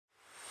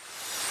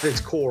at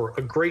its core,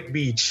 a great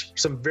beach,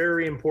 some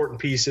very important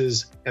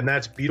pieces, and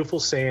that's beautiful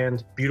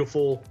sand,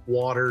 beautiful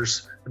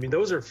waters. I mean,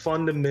 those are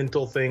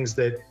fundamental things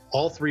that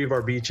all three of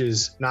our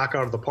beaches knock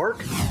out of the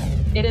park.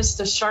 It is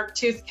the shark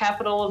tooth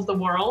capital of the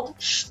world.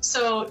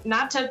 So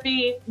not to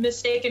be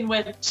mistaken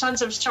with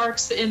tons of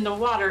sharks in the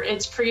water,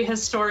 it's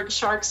prehistoric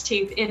shark's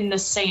teeth in the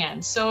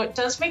sand. So it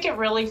does make it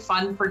really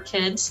fun for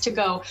kids to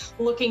go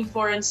looking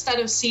for, instead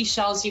of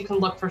seashells, you can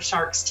look for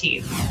shark's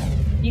teeth.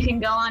 You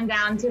can go on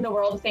down to the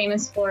world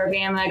famous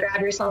Flora-Bama,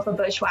 grab yourself a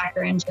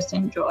bushwhacker and just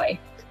enjoy.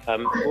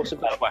 What's a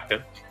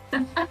bushwhacker?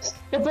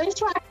 The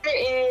bushwhacker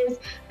is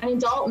an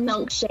adult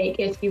milkshake,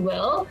 if you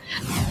will.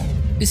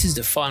 This is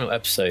the final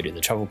episode in the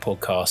Travel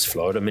Podcast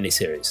Florida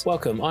miniseries.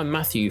 Welcome, I'm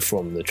Matthew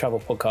from the Travel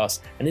Podcast,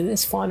 and in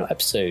this final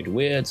episode,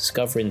 we're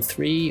discovering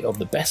 3 of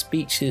the best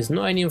beaches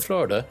not only in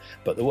Florida,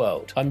 but the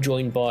world. I'm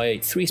joined by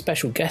 3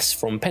 special guests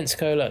from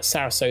Pensacola,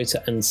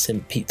 Sarasota, and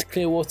St. Pete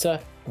Clearwater,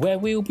 where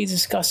we will be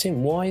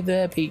discussing why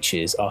their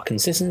beaches are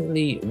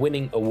consistently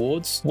winning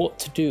awards, what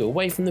to do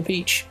away from the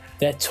beach,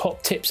 their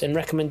top tips and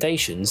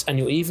recommendations, and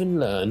you'll even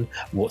learn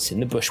what's in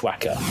the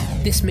bushwhacker.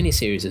 This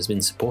mini-series has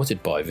been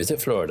supported by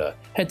Visit Florida.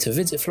 Head to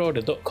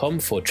visitflorida.com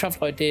for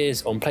travel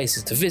ideas on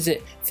places to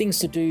visit, things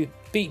to do,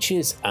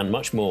 beaches, and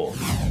much more.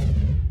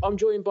 I'm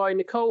joined by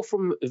Nicole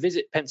from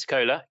Visit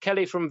Pensacola,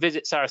 Kelly from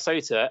Visit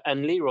Sarasota,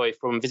 and Leroy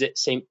from Visit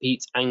St.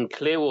 Pete and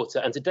Clearwater.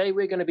 And today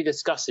we're going to be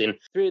discussing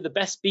 3 of the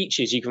best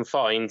beaches you can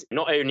find,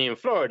 not only in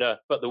Florida,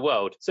 but the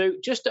world. So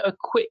just a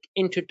quick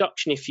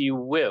introduction, if you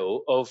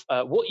will, of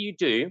what you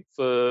do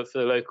for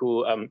the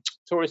local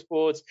tourist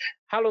boards,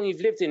 how long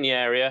you've lived in the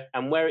area,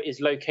 and where it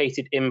is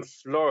located in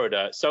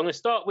Florida. So I'm going to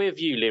start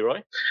with you,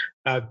 Leroy.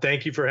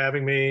 Thank you for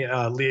having me.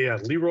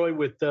 Leroy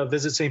with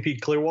Visit St. Pete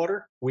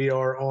Clearwater. We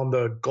are on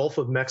the Gulf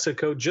of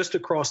Mexico, just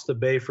across the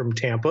bay from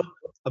Tampa,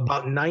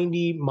 about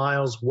 90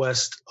 miles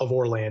west of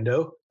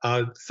Orlando,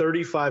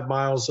 35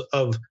 miles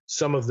of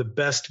some of the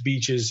best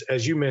beaches,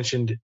 as you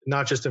mentioned,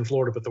 not just in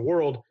Florida, but the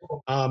world.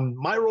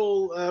 My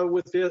role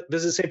with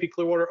Visit St. Pete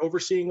Clearwater,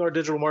 overseeing our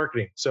digital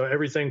marketing. So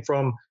everything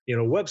from,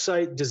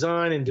 website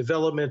design and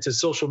development to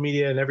social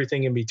media and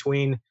everything in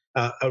between.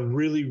 A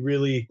really,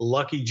 really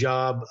lucky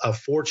job,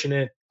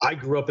 fortunate. I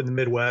grew up in the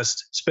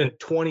Midwest, spent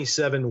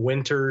 27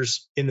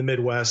 winters in the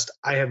Midwest.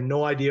 I have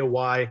no idea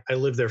why I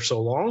lived there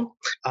so long.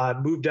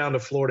 Moved down to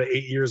Florida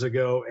 8 years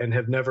ago and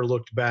have never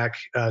looked back.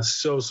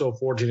 So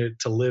fortunate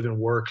to live and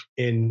work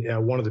in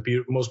one of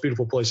the most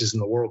beautiful places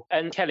in the world.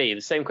 And Kelly,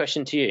 the same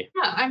question to you.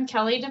 Yeah, I'm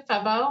Kelly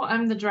DeFebo.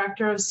 I'm the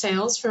Director of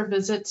Sales for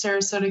Visit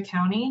Sarasota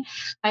County.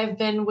 I've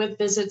been with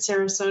Visit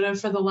Sarasota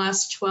for the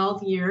last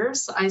 12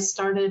 years. I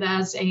started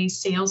as a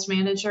sales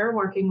manager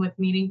working with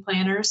meeting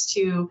planners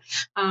to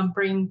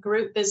bring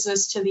group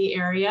business to the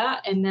area.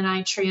 And then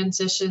I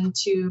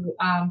transitioned to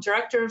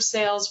Director of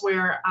Sales,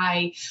 where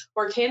I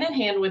work hand in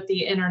hand with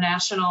the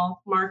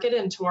international market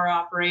and tour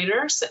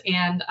operators.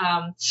 And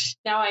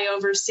now I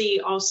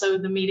oversee also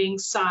the meeting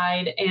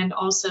side and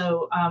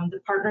also the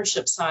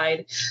partnership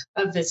side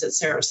of Visit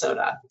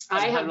Sarasota.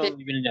 I have been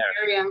in the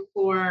area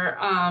for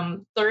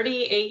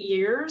 38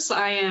 years.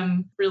 I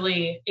am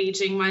really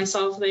aging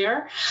myself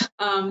there.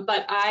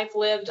 But I've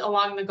lived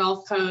along the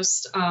Gulf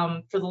Coast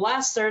for the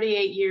last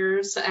 38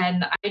 years,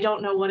 and I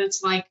don't know what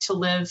it's like to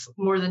live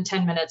more than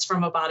 10 minutes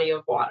from a body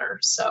of water.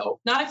 So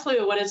not a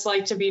clue what it's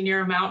like to be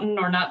near a mountain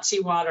or not see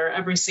water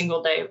every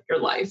single day of your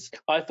life.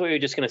 I thought you were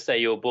just going to say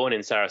you were born in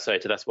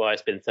Sarasota. That's why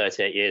it's been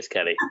 38 years,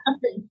 Kelly.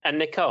 And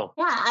Nicole.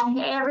 Yeah,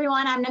 hey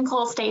everyone, I'm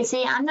Nicole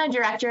Stacy. I'm the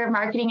Director of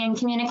Marketing and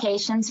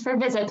Communications for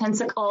Visit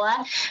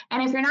Pensacola.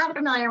 And if you're not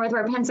familiar with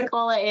where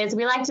Pensacola is,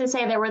 we like to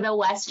say that we're the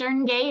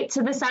western gate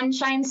to the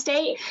Sunshine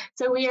State.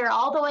 So we are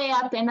all the way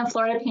up in the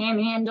Florida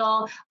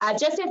Panhandle,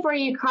 just before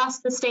you cross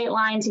the state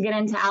line to get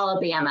into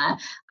Alabama.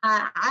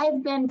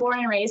 I've been born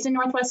and raised in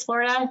Northwest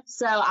Florida,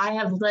 so I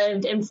have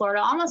lived in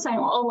Florida almost my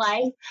whole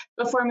life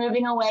before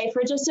moving away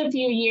for just a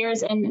few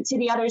years. And to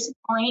the other's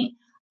point,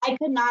 I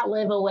could not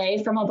live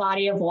away from a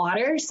body of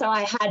water, so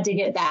I had to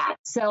get back.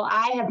 So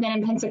I have been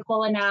in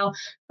Pensacola now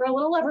for a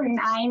little over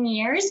 9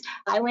 years.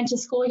 I went to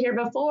school here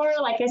before,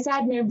 like I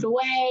said, moved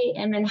away,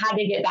 and then had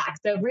to get back.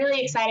 So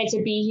really excited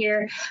to be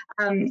here.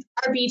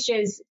 Our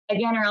beaches,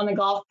 again, are on the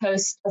Gulf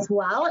Coast as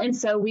well. And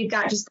so we've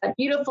got just that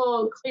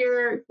beautiful,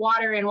 clear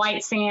water and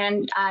white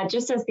sand,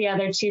 just as the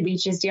other 2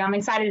 beaches do. I'm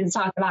excited to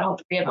talk about all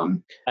 3 of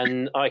them.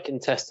 And I can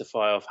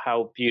testify of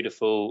how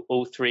beautiful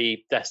all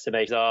 3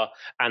 destinations are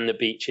and the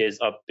beaches.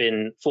 I've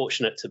been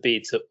fortunate to be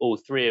to all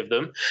 3 of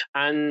them.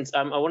 And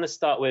I want to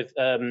start with,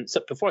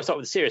 so before I start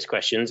with the serious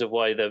questions of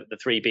why the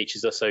 3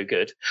 beaches are so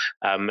good,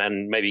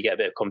 and maybe get a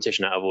bit of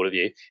competition out of all of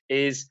you,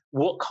 is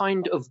what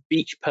kind of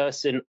beach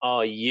person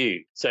are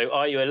you? So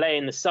are you a lay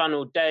in the sun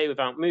all day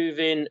without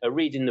moving,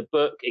 reading the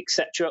book,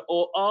 etc.,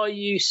 or are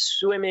you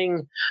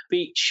swimming,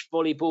 beach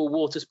volleyball,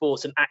 water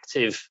sports, an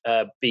active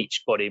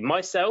beach body?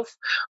 Myself,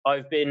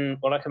 I've been,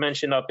 well, like I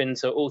mentioned, I've been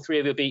to all 3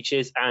 of your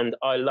beaches, and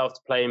I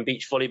loved playing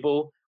beach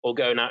volleyball. or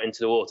going out into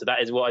the water.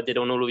 That is what I did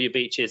on all of your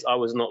beaches. I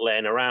was not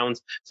laying around.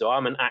 So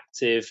I'm an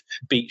active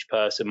beach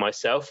person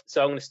myself.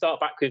 So I'm going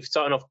to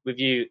starting off with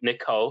you,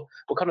 Nicole.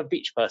 What kind of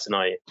beach person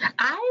are you?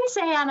 I'd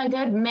say I'm a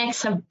good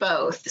mix of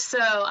both. So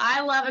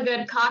I love a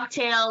good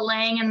cocktail,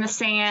 laying in the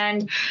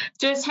sand,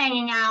 just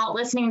hanging out,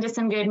 listening to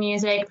some good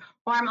music.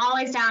 Or I'm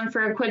always down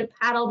for a quick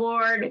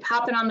paddleboard,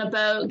 hopping on the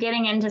boat,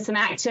 getting into some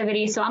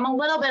activity. So I'm a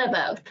little bit of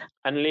both.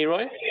 And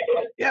Leroy?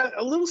 Yeah,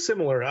 a little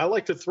similar. I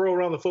like to throw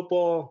around the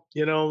football,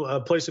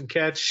 play some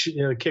catch,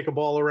 kick a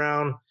ball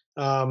around,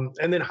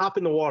 and then hop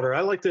in the water.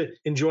 I like to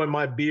enjoy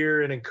my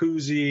beer and a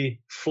koozie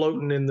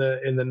floating in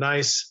the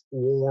nice,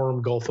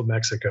 warm Gulf of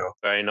Mexico.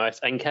 Very nice.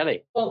 And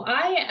Kelly? Well,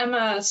 I am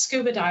a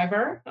scuba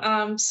diver.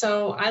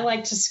 So I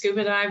like to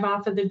scuba dive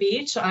off of the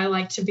beach. I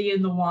like to be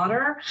in the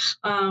water.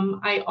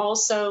 I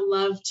also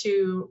love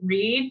to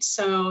read.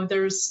 So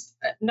there's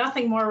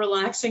nothing more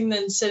relaxing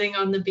than sitting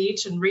on the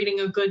beach and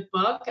reading a good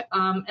book.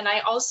 And I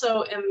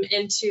also am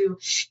into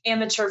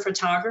amateur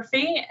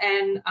photography.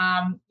 And,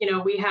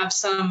 we have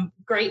some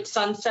great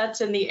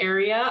sunsets in the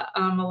area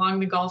along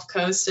the Gulf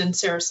Coast in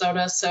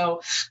Sarasota.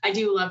 So I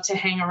do love to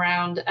hang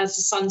around as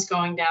the sun's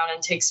going down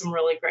and take some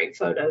really great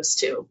photos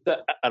too.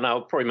 And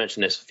I'll probably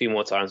mention this a few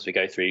more times as we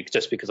go through,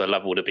 just because I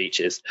love all the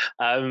beaches.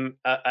 And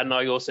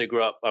I also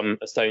grew up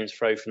a stone's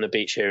throw from the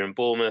beach here in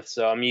Bournemouth.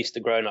 So I'm used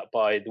to growing up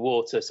by the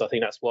water. So I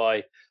think that's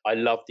why I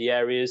love the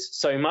areas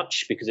so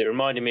much, because it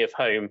reminded me of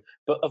home,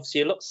 but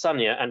obviously a lot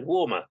sunnier and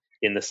warmer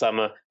in the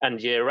summer and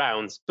year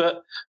round.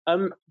 But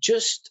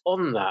just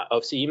on that,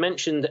 obviously you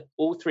mentioned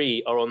all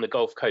three are on the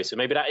Gulf Coast, so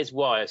maybe that is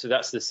why. So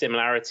that's the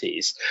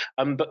similarities.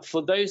 But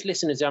for those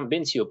listeners who haven't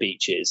been to your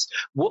beaches,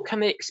 what can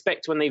they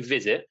expect when they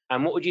visit?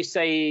 And what would you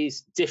say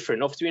is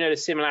different? Obviously, we know the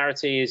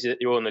similarities that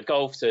you're on the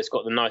Gulf, so it's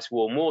got the nice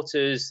warm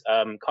waters,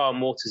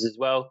 calm waters as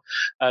well.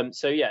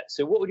 So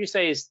what would you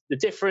say is the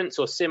difference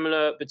or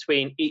similar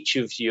between each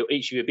of your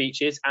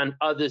beaches and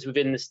others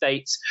within the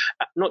States,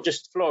 not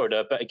just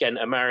Florida, but again,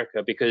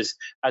 America, because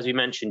as we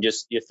mentioned,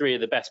 just you're three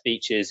of the best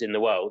beaches in the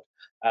world.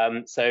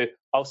 So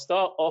I'll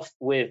start off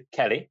with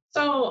Kelly.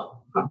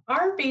 So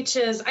our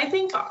beaches, I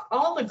think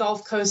all the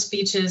Gulf Coast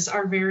beaches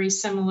are very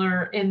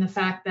similar in the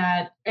fact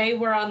that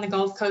we're on the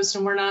Gulf Coast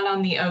and we're not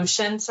on the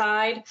ocean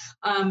side.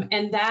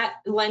 And that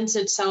lends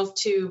itself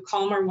to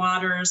calmer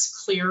waters,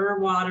 clearer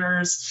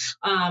waters.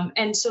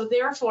 And so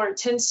therefore it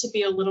tends to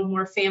be a little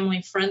more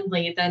family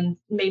friendly than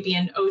maybe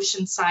an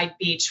oceanside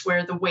beach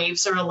where the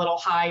waves are a little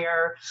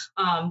higher.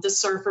 The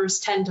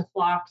surfers tend to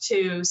flock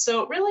to.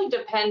 So it really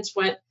depends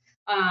what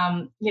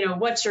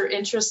you're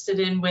interested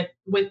in with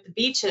the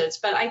beaches.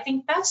 But I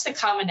think that's the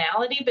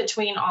commonality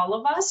between all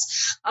of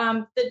us.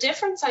 The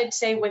difference I'd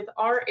say with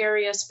our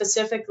area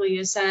specifically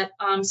is that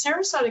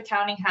Sarasota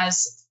County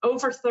has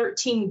over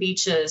 13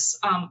 beaches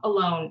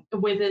alone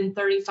within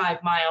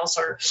 35 miles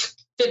or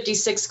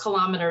 56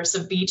 kilometers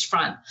of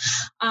beachfront.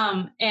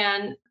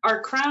 And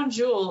our crown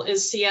jewel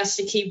is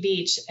Siesta Key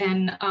Beach.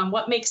 And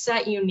what makes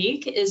that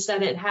unique is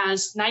that it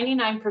has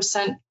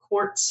 99%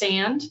 quartz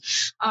sand.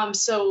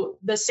 So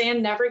the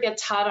sand never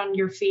gets hot on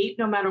your feet,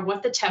 no matter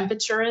what the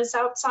temperature is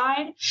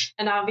outside.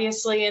 And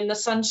obviously in the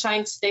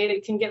Sunshine State,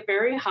 it can get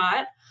very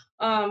hot.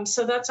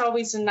 So that's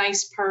always a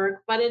nice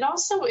perk, but it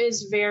also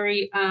is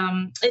very,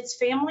 it's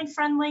family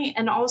friendly.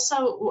 And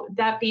also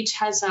that beach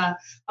has a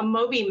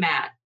Moby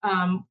mat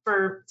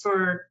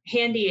for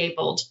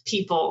handy-abled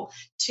people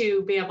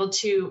to be able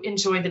to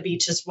enjoy the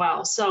beach as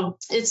well. So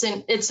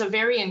it's a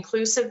very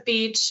inclusive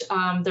beach.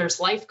 There's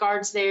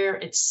lifeguards there.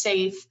 It's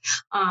safe.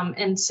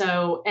 And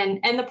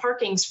the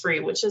parking's free,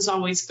 which is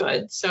always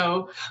good.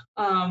 So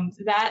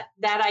that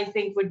I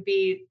think would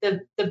be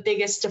the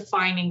biggest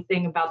defining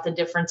thing about the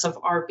difference of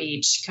our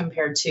beach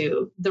compared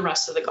to the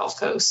rest of the Gulf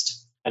Coast.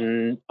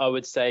 And I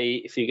would say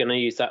if you're going to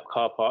use that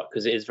car park,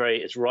 because it's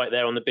right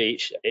there on the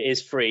beach, it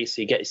is free,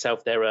 so you get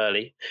yourself there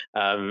early.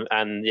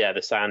 And yeah,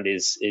 the sand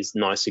is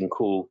nice and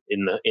cool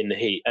in the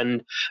heat.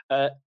 And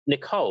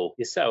Nicole,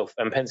 yourself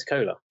and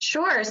Pensacola.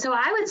 Sure. So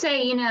I would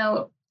say,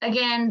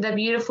 again, the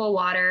beautiful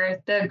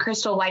water, the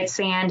crystal white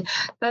sand.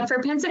 But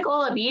for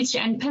Pensacola Beach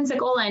and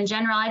Pensacola in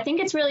general, I think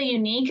it's really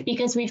unique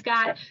because we've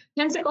got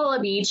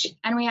Pensacola Beach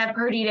and we have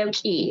Perdido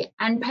Key.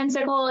 And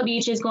Pensacola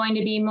Beach is going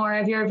to be more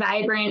of your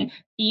vibrant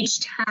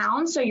beach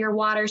town. So your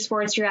water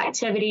sports, your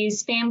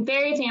activities,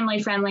 very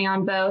family friendly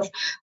on both,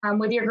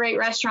 with your great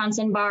restaurants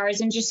and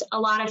bars and just a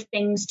lot of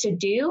things to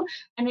do.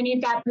 And then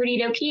you've got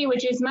Perdido Key,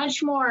 which is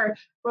much more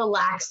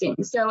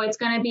relaxing. So it's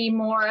going to be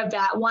more of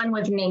that one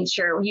with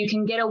nature. You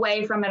can get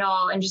away from it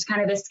all and just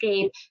kind of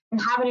escape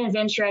and have an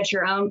adventure at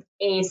your own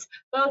pace.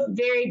 Both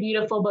very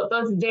beautiful, but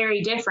both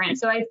very different.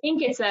 So I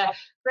think it's a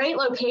great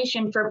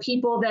location for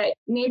people that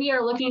maybe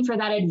are looking for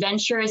that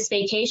adventurous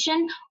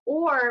vacation,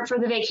 or for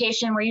the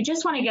vacation where you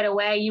just want to get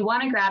away. You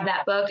want to grab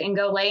that book and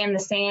go lay in the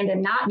sand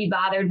and not be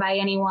bothered by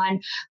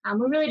anyone.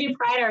 We really do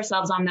pride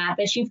ourselves on that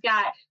you've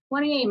got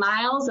 28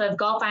 miles of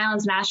Gulf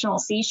Islands National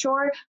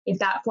Seashore. We've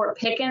got Fort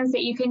Pickens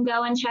that you can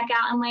go and check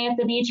out and lay at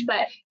the beach,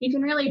 but you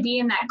can really be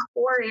in that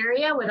core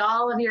area with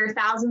all of your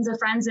thousands of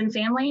friends and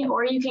family,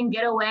 or you can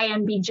get away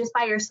and be just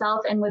by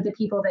yourself and with the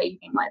people that you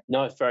came with.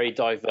 No, it's very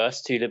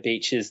diverse to the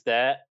beaches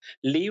there.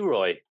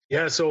 Leroy.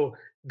 Yeah, so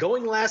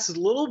going last is a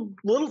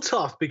little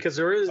tough because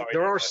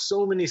there are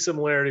so many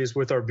similarities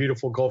with our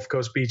beautiful Gulf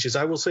Coast beaches.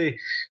 I will say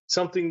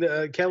something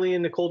that Kelly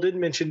and Nicole did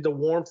mention, the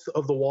warmth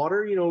of the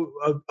water,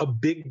 a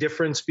big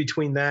difference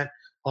between that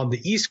on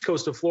the east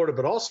coast of Florida,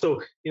 but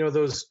also,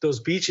 those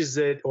beaches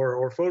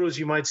or photos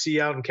you might see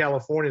out in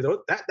California,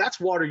 that's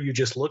water you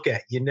just look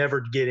at. You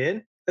never get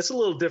in. That's a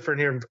little different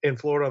here in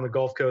Florida on the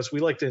Gulf Coast. We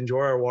like to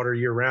enjoy our water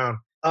year round.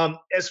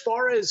 As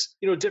far as,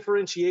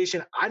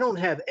 differentiation, I don't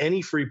have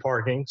any free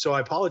parking. So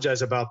I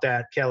apologize about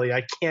that, Kelly.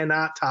 I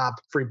cannot top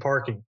free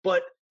parking,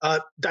 but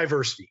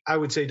diversity. I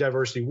would say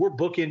diversity. We're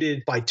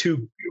bookended by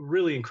two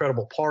really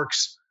incredible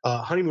parks.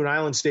 Honeymoon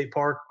Island State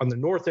Park on the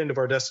north end of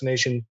our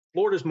destination,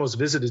 Florida's most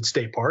visited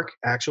state park,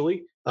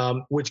 actually,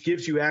 which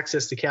gives you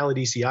access to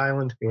Calidisi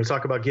Island. We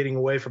talk about getting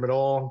away from it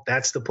all.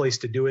 That's the place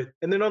to do it.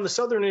 And then on the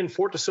southern end,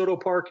 Fort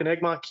DeSoto Park and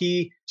Egmont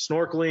Key,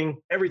 snorkeling,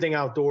 everything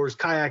outdoors,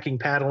 kayaking,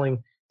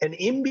 paddling. And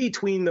in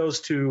between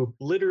those two,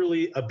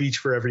 literally a beach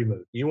for every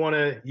mood. You want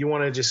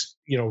to just,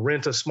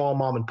 rent a small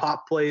mom and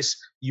pop place.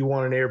 You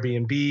want an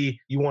Airbnb.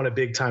 You want a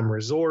big time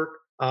resort.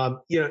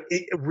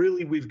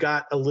 Really, we've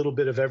got a little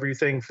bit of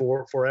everything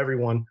for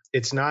everyone.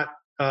 It's not,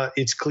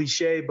 it's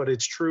cliche, but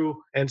it's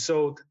true. And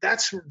so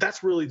that's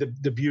really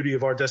the beauty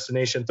of our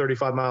destination,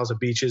 35 miles of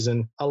beaches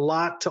and a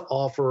lot to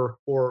offer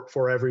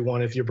for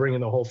everyone. If you're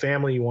bringing the whole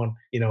family, you want,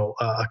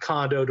 a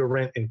condo to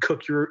rent and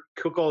cook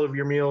all of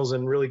your meals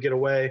and really get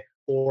away,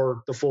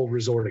 or the full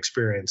resort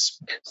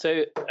experience.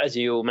 So, as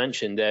you all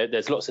mentioned,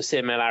 there's lots of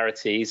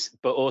similarities,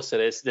 but also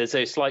there's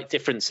those slight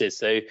differences.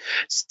 So,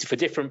 for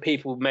different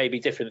people, maybe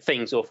different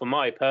things. Or for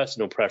my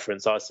personal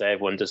preference, I say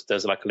everyone just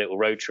does like a little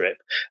road trip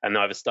and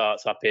either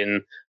starts up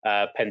in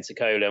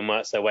Pensacola and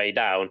works their way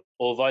down,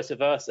 or vice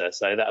versa.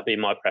 So that would be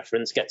my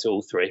preference. Get to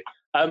all three.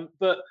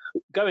 But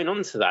going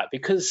on to that,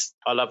 because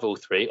I love all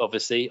three,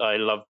 obviously, I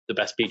love the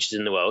best beaches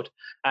in the world.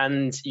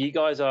 And you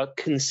guys are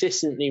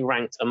consistently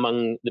ranked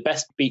among the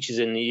best beaches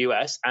in the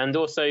US and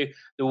also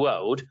the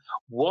world.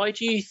 Why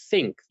do you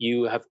think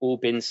you have all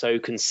been so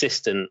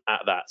consistent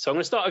at that? So I'm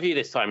going to start with you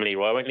this time,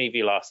 Leroy. I won't leave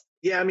you last.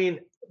 Yeah, I mean,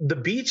 the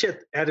beach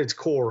at its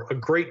core, a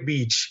great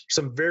beach,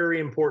 some very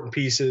important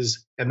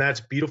pieces, and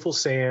that's beautiful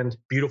sand,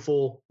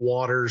 beautiful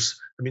waters.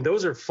 I mean,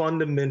 those are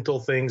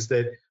fundamental things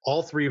that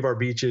all three of our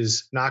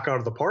beaches knock out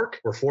of the park.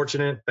 We're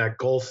fortunate that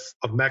Gulf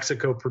of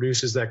Mexico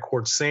produces that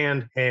quartz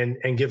sand and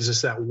gives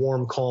us that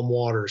warm, calm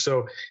water.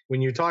 So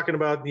when you're talking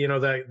about,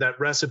 that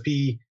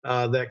recipe,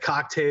 that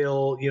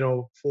cocktail,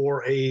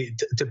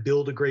 to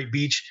build a great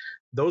beach,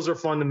 those are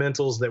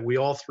fundamentals that we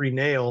all three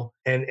nail.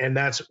 And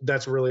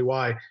that's really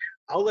why.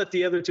 I'll let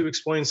the other two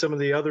explain some of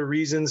the other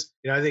reasons.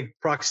 I think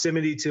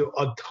proximity to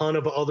a ton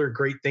of other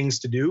great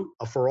things to do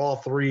for all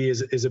three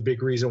is a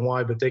big reason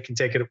why, but they can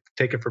take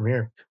it from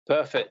here.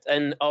 Perfect.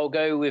 And I'll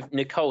go with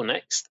Nicole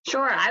next.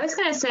 Sure. I was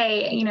going to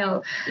say,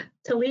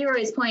 to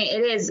Leroy's point,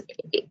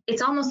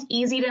 it's almost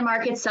easy to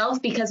market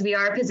itself because we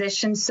are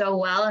positioned so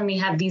well and we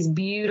have these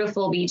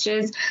beautiful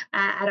beaches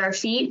at our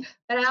feet.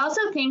 But I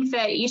also think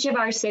that each of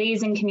our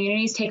cities and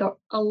communities take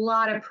a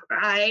lot of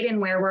pride in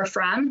where we're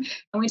from.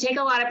 And we take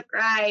a lot of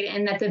pride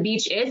in that the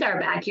beach is our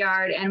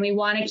backyard and we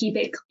want to keep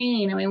it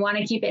clean and we want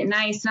to keep it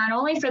nice, not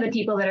only for the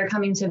people that are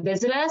coming to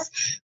visit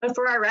us, but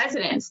for our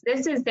residents.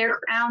 This is their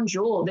crown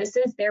jewel. This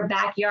is their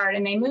backyard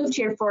and they moved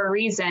here for a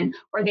reason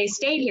or they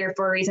stayed here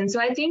for a reason. So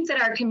I think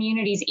that our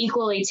communities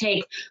equally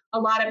take a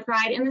lot of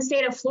pride in the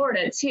state of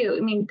Florida too.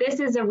 I mean, this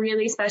is a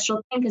really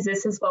special thing because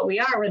this is what we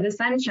are. We're the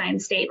Sunshine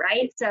State,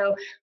 right? So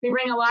we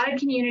bring a lot of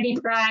community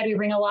pride. We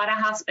bring a lot of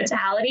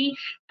hospitality,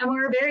 and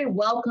we're a very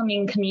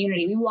welcoming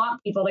community. We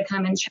want people to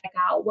come and check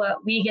out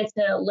what we get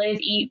to live,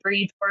 eat,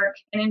 breathe, work,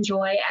 and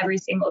enjoy every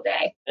single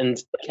day.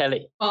 And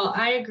Kelly? Well,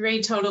 I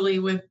agree totally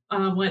with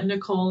what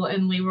Nicole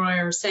and Leroy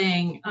are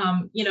saying.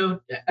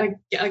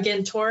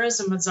 Again,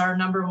 tourism is our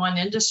number one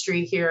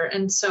industry here.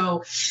 And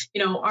so,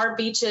 our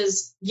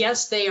beaches,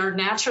 yes, they are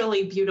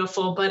naturally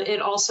beautiful, but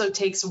it also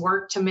takes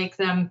work to make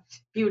them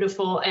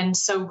beautiful and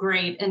so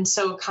great and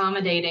so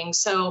accommodating.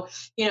 So,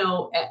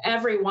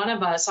 every one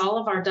of us, all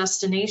of our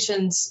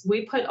destinations,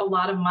 we put a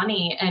lot of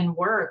money and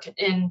work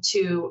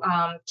into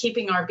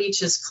keeping our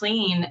beaches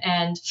clean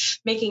and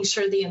making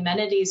sure the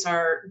amenities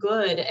are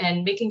good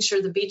and making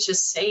sure the beach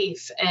is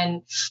safe.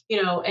 And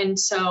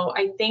so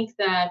I think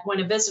that when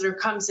a visitor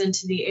comes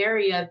into the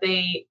area,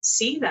 they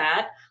see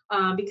that.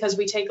 Because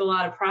we take a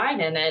lot of pride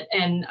in it.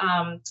 And,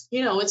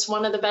 it's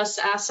one of the best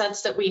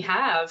assets that we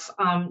have,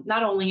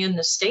 not only in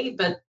the state,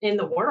 but in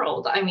the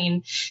world. I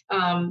mean,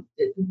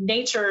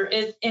 nature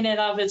in and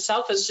of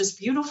itself is just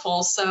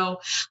beautiful.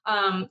 So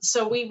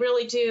we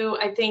really do,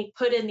 I think,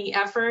 put in the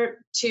effort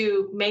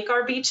to make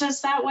our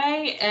beaches that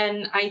way.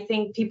 And I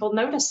think people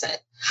notice it.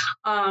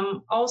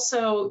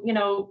 Also,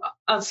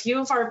 a few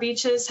of our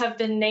beaches have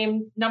been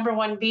named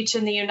 #1 beach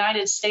in the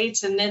United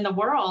States and in the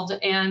world.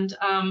 And,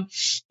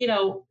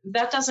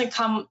 that doesn't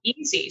come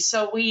easy.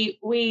 So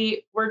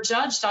we were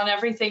judged on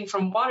everything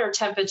from water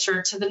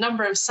temperature to the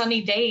number of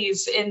sunny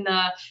days in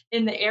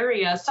the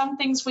area. Some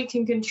things we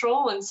can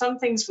control and some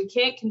things we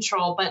can't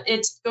control, but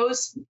it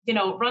goes,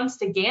 runs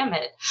the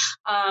gamut.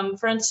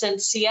 For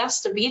instance,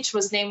 Siesta Beach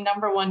was named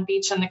 #1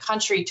 beach in the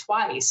country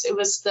twice. It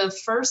was the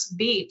first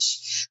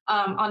beach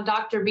on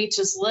Dr.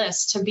 Beach's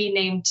list to be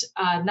named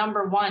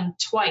 #1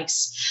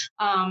 twice.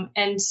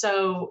 And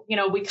so,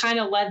 we kind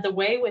of led the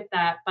way with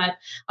that, but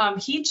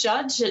he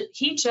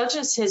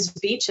judges his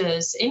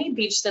beaches, any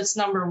beach that's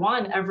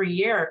 #1 every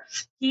year.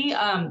 He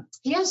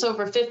has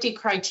over 50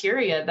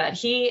 criteria that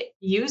he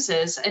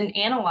uses and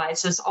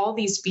analyzes all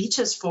these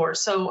beaches for.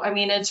 So,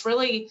 it's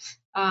really,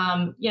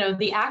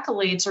 the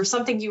accolades are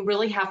something you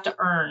really have to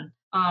earn.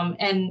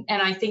 And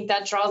I think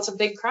that draws a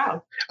big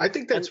crowd. I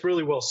think that's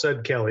really well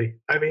said, Kelly.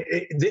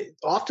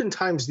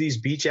 Oftentimes these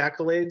beach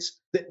accolades,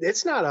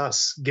 it's not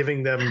us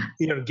giving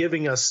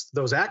us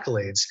those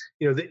accolades.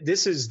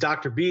 This is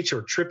Dr. Beach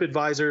or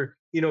TripAdvisor,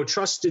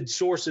 trusted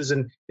sources,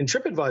 and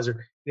TripAdvisor,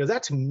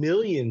 that's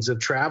millions of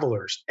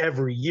travelers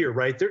every year,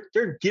 right?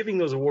 They're giving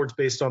those awards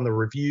based on the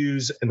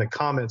reviews and the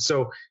comments.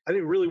 So I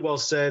think really well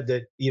said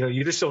that,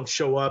 you just don't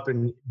show up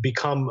and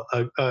become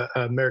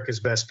America's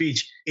best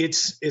beach.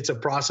 It's a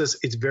process.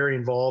 It's very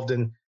involved,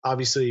 and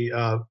obviously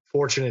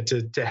fortunate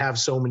to have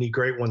so many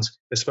great ones,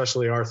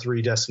 especially our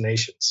 3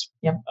 destinations.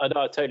 Yeah, I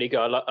totally agree.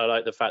 I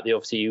like the fact that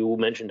obviously you all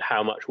mentioned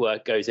how much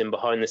work goes in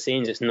behind the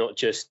scenes. It's not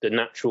just the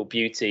natural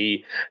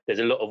beauty. There's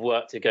a lot of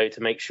work to go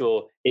to make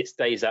sure it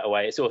stays that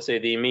way. It's also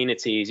the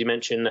amenities. You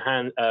mentioned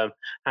the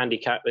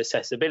handicap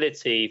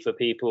accessibility for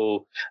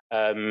people,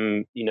 how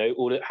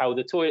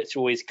the toilets are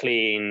always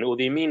clean, all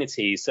the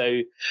amenities.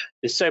 So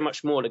there's so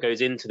much more that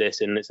goes into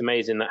this, and it's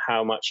amazing that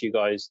how much you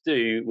guys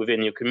do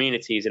within your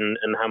communities and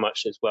how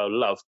much as well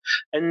loved.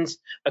 And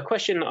a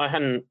question I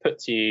hadn't put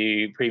to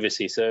you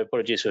previously, so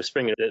apologies for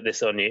springing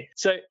this on you.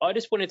 So I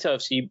just wanted to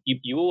obviously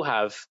you all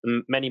have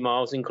many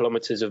miles and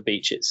kilometers of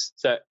beaches.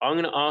 So I'm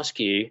going to ask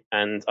you,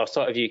 and I'll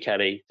start with you,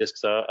 Kelly, just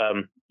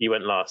because you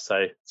went last,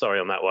 so sorry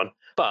on that one.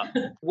 But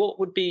what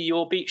would be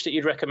your beach that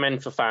you'd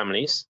recommend for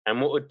families, and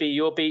what would be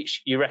your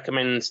beach you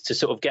recommend to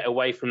sort of get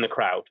away from the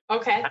crowd?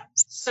 Okay.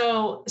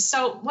 So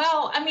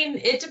well,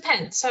 it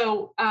depends.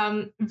 So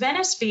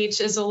Venice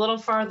Beach is a little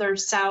farther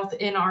south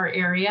in our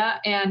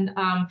area, and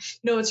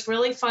it's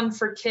really fun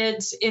for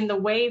kids in the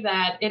way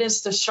that it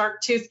is the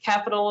shark tooth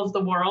capital of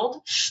the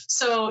world.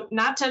 So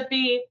not to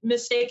be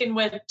mistaken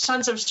with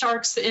tons of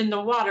sharks in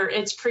the water,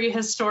 it's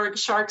prehistoric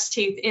shark's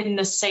teeth in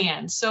the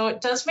sand. So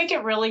it does make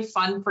it really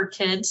fun for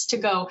kids to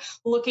go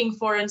looking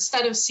for,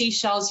 instead of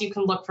seashells, you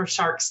can look for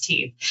shark's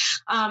teeth.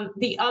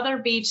 The other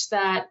beach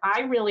that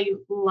I really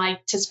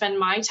like to spend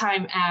my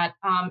time at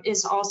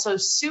is also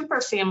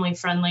super family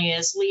friendly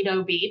is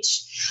Lido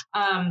Beach.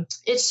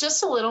 It's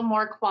just a little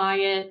more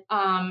quiet,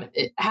 a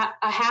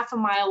half a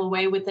mile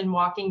away within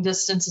walking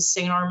distance of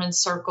St. Armand's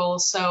Circle.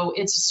 So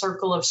it's a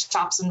circle of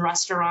shops and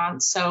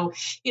restaurants. So,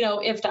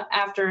 if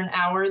after an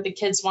hour the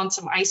kids want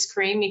some ice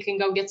cream, you can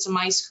go get some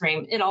ice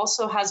cream. It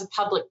also has a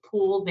public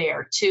pool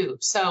there too.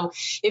 So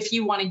if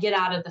you want to get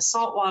out of the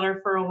salt water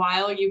for a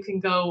while, you can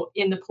go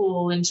in the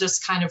pool and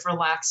just kind of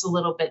relax a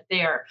little bit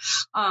there.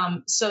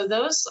 So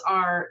those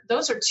are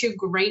 2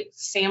 great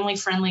family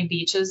friendly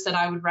beaches that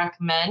I would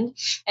recommend.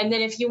 And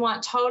then if you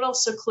want total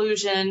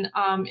seclusion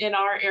in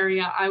our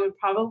area, I would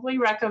probably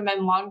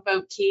recommend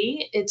Longboat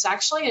Key. It's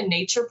actually a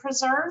nature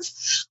preserve,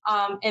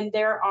 and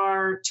there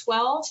are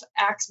 12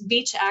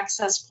 beach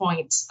access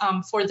points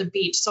for the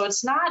beach. So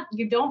it's not,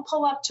 you don't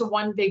pull up to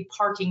one big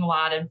parking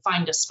lot and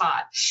find a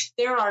spot.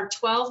 There are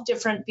 12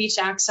 different beach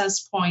access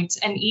points,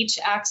 and each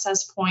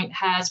access point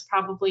has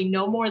probably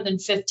no more than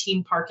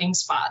 15 parking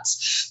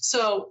spots.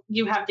 So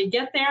you have to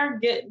get there,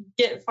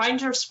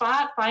 find your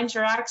spot, find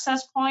your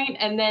access point,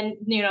 and then,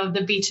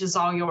 the beach is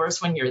all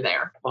yours when you're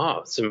there.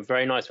 Wow, some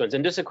very nice ones.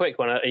 And just a quick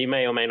one, you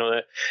may or may not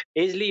know,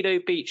 is Lido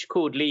Beach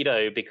called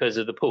Lido because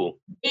of the pool?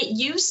 It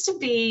used to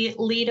be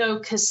Lido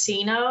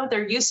Casino.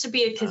 There used to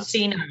be a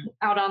casino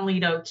out on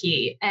Lido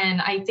Key,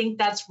 and I think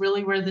that's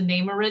really where the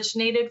name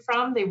originated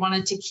from. They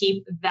wanted to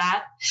keep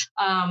that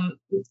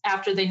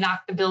after they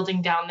knocked the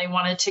building down. They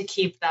wanted to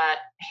keep that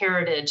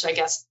heritage. I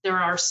guess there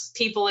are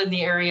people in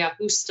the area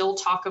who still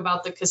talk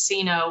about the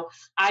casino.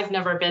 I've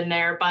never been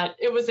there, but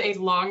it was a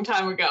long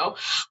time ago.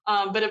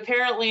 But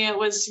apparently it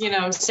was,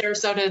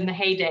 Sarasota in the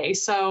heyday.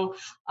 So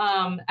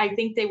I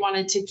think they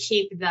wanted to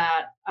keep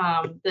that,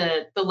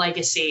 the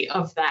legacy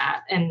of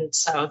that. And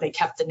so they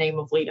kept the name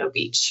of Lido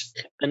Beach.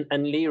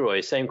 And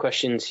Leroy, same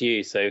question to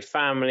you. So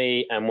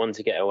family and one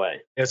to get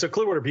away. Yeah, so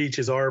Clearwater Beach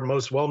is our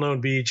most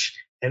well-known beach,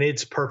 and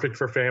it's perfect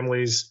for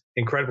families,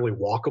 incredibly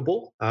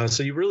walkable.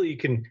 So you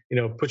can,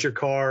 put your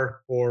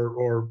car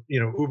or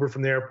Uber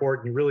from the airport,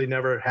 and you really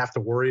never have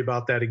to worry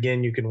about that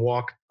again. You can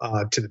walk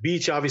to the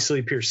beach,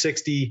 obviously Pier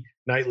 60,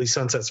 nightly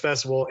Sunsets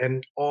Festival,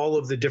 and all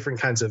of the different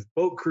kinds of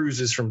boat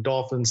cruises, from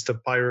dolphins to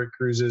pirate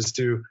cruises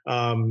to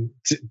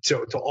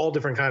all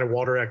different kind of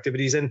water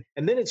activities. And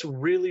then it's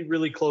really,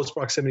 really close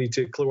proximity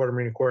to Clearwater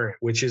Marine Aquarium,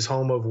 which is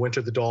home of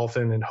Winter the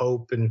Dolphin and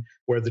Hope, and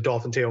where the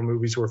Dolphin Tale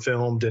movies were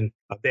filmed. And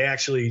they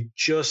actually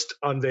just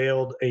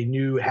unveiled a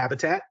new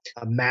habitat,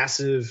 a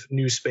massive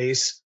new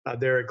space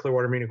there at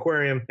Clearwater Marine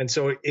Aquarium. And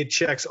so it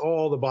checks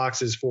all the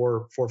boxes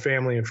for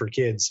family and for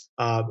kids.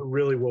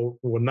 Really will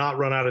not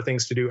run out of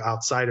things to do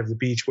outside of the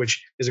beach,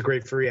 which is a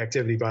great free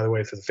activity, by the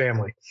way, for the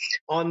family.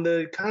 On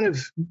the kind of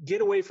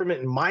get away from it,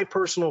 and my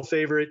personal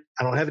favorite,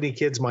 I don't have any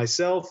kids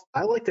myself,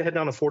 I like to head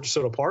down to Fort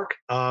DeSoto Park.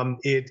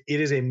 It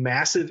is a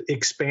massive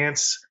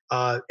expanse,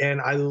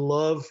 and I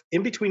love,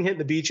 in between hitting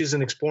the beaches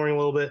and exploring a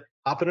little bit,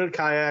 hopping in a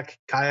kayak,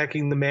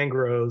 kayaking the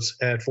mangroves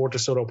at Fort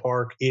DeSoto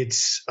Park.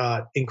 It's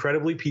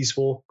incredibly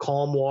peaceful,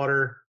 calm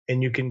water,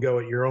 and you can go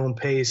at your own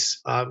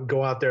pace,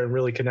 go out there and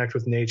really connect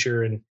with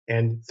nature.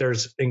 And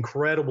there's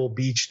incredible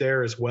beach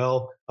there as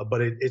well,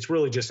 but it's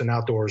really just an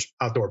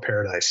outdoor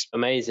paradise.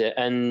 Amazing.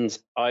 And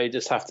I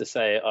just have to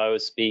say, I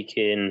was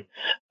speaking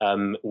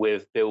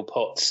with Bill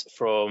Potts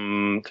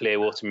from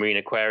Clearwater Marine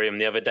Aquarium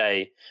the other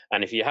day.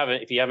 And if you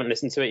haven't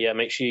listened to it yet,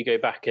 make sure you go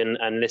back and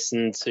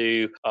listen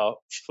to our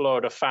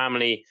Florida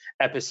family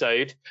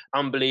episode.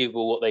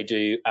 Unbelievable what they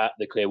do at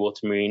the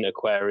Clearwater Marine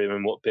Aquarium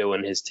and what Bill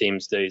and his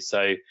teams do.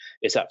 So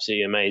it's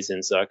absolutely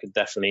amazing. So I could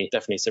definitely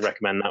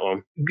recommend that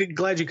one.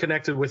 Glad you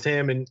connected with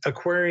him. And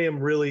aquarium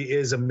really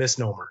is a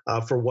misnomer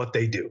for what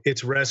they do.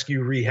 It's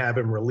rescue, rehab,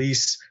 and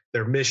release.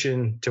 Their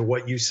mission, to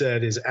what you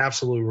said, is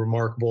absolutely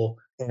remarkable,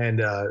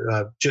 and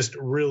just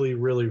really,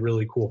 really,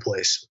 really cool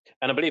place.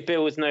 And I believe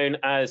Bill was known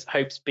as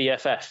Hope's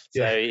BFF,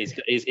 so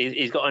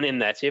he's got an in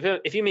there. So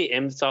if you meet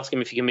him, just ask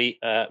him if you can meet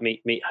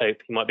Hope.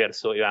 He might be able to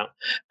sort you out.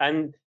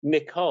 And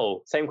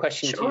Nicole, same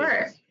question to you.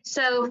 Sure.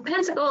 So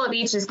Pensacola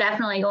Beach is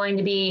definitely going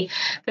to be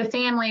the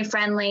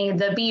family-friendly,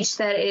 the beach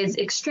that is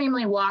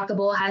extremely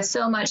walkable, has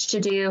so much to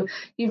do.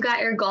 You've got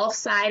your Gulf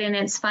side, and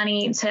it's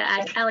funny,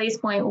 to Kelly's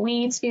point,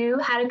 we too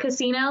had a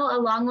casino a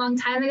long, long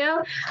time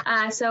ago.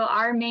 So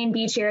our main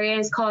beach area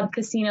is called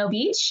Casino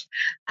Beach.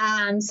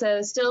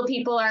 So still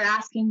people are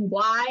asking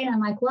why, and I'm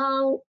like,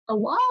 well, a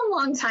long,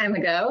 long time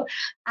ago.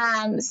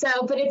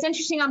 But it's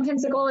interesting on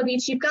Pensacola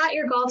Beach, you've got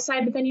your Gulf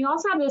side, but then you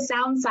also have the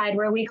Sound side,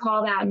 where we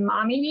call that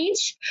Mommy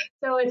Beach.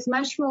 So it's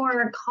much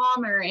more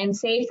calmer and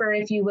safer,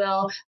 if you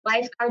will.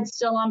 Lifeguards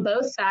still on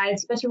both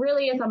sides, but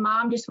really, if a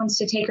mom just wants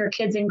to take her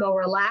kids and go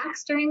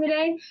relax during the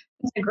day,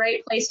 it's a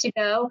great place to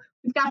go.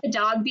 We've got the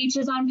dog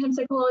beaches on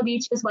Pensacola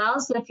Beach as well.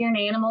 So if you're an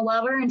animal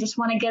lover and just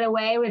want to get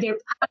away with your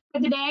pup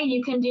for the day,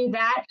 you can do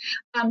that.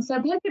 So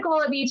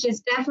Pensacola Beach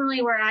is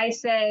definitely where I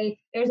say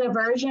there's a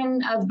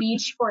version of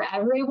beach for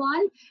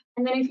everyone.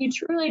 And then if you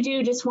truly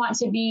do just want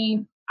to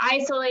be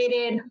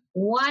isolated,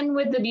 one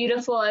with the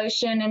beautiful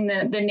ocean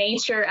and the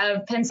nature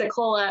of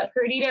Pensacola,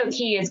 Perdido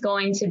Key is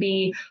going to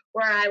be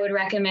where I would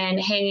recommend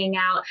hanging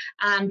out.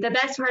 The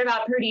best part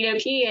about Perdido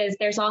Key is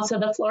there's also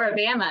the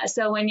Flora-Bama.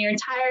 So when you're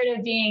tired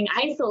of being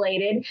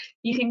isolated,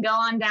 you can go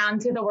on down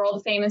to the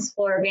world famous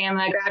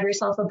Flora-Bama, grab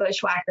yourself a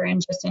bushwhacker,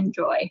 and just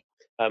enjoy.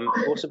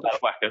 What's a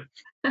bushwhacker?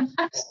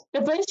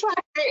 The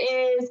bushwhacker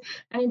is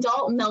an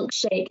adult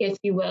milkshake, if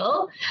you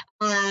will.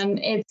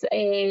 It's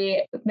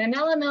a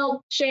vanilla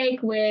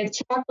milkshake with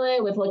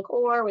chocolate, with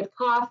liqueur, with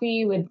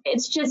coffee,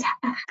 it's just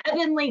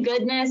heavenly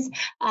goodness.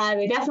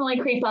 They definitely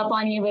creep up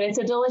on you, but it's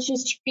a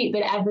delicious treat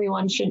that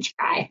everyone should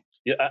try.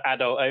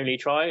 Adult only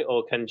try,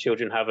 or can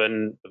children have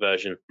a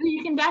version?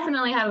 You can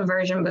definitely have a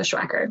version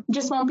bushwhacker.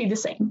 Just won't be the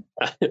same.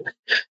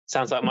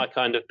 Sounds like my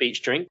kind of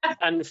beach drink.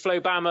 And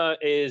Flora-Bama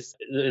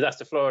that's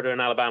the Florida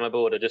and Alabama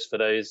border, just for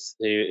those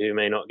who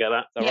may not get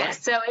that. Is that right?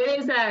 So it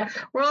is a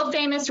world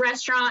famous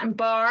restaurant and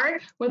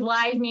bar with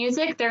live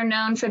music. They're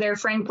known for their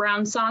Frank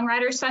Brown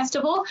Songwriters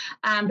Festival,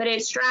 but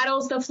it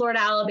straddles the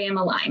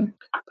Florida-Alabama line.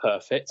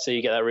 Perfect. So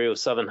you get that real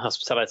southern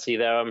hospitality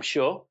there, I'm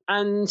sure.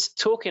 And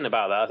talking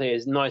about that, I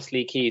think it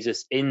nicely keys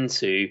us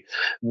into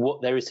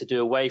what there is to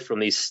do away from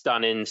these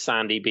stunning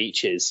sandy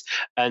beaches.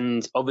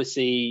 And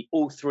obviously,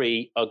 all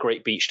three are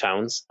great beach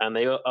towns, and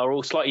they are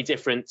all slightly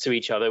different to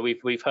each other.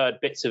 We've heard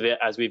bits of it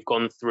as we've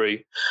gone through,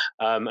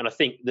 and I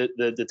think that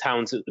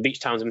the beach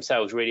towns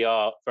themselves really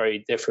are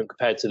very different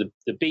compared to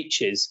the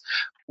beaches.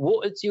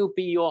 What would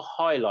be your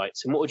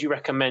highlights, and what would you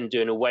recommend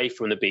doing away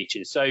from the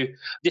beaches? So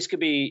this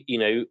could be,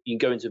 you can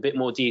go into a bit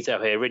more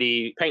detail here,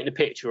 really paint the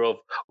picture of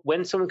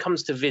when someone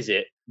comes to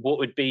visit, what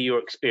would be your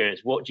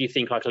experience? What do you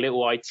think, like a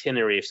little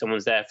itinerary if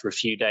someone's there for a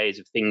few days,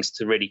 of things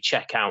to really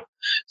check out?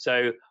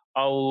 So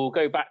I'll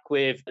go back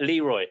with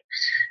Leroy.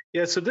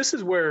 Yeah, so this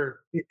is where,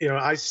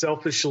 I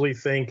selfishly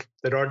think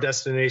that our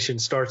destination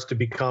starts to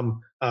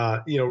become,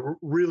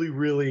 really,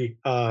 really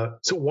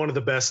one of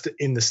the best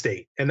in the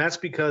state. And that's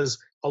because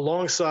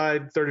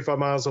alongside 35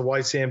 miles of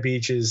white sand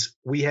beaches,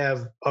 we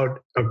have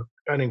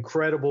an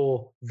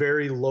incredible,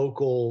 very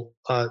local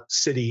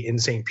city in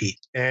St. Pete.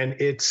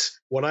 And it's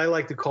what I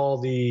like to call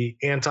the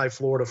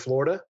anti-Florida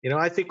Florida.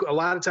 I think a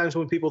lot of times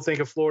when people think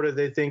of Florida,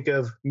 they think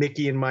of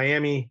Mickey and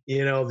Miami,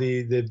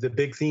 the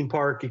big theme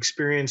park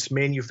experience,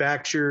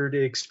 manufactured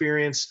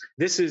experience.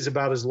 This is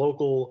about as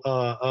local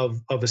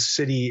of a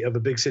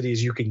big city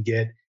as you can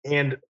get.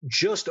 And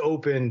just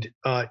opened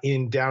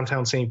in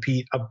downtown St.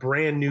 Pete, a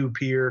brand new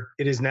pier.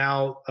 It is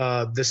now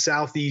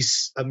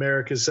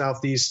America's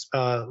southeast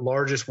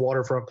largest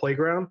waterfront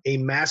playground, a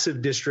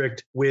massive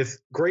district with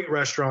great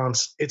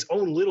restaurants, its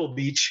own little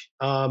beach,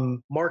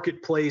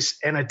 marketplace,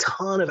 and a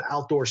ton of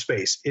outdoor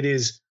space. It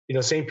is,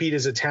 St. Pete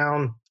is a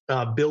town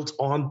built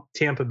on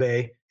Tampa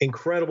Bay,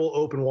 incredible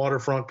open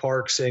waterfront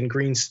parks and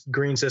green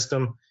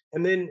system.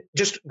 And then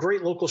just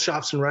great local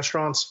shops and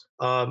restaurants,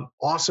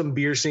 awesome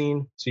beer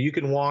scene. So you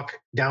can walk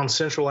down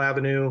Central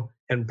Avenue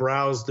and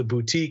browse the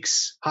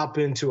boutiques, hop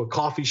into a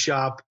coffee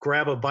shop,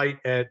 grab a bite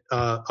at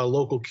a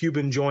local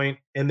Cuban joint,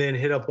 and then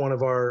hit up one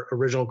of our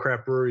original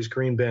craft breweries,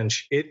 Green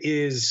Bench. It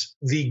is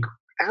the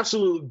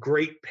absolute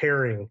great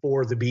pairing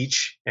for the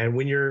beach. And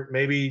when you're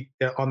maybe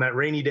on that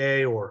rainy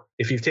day, or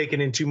if you've taken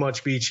in too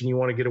much beach and you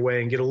want to get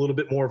away and get a little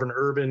bit more of an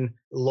urban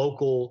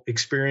local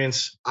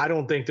experience, I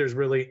don't think there's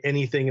really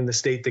anything in the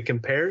state that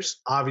compares.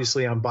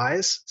 Obviously, I'm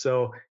biased.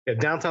 So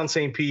downtown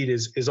St. Pete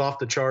is off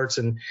the charts,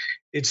 and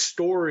its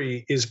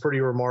story is pretty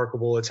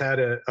remarkable. It's had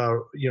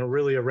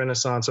really a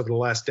renaissance over the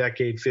last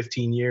decade,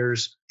 15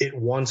 years. It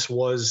once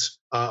was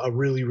a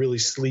really, really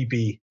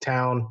sleepy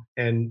town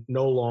and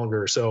no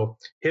longer. So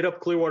hit up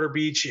Clearwater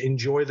Beach,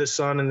 enjoy the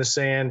sun and the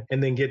sand,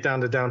 and then get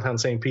down to downtown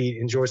St. Pete,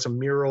 enjoy some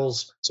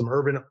murals, some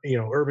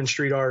urban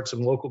street art,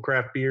 some local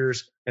craft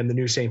beers, and the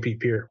new St. Pete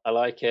Pier. I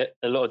like it.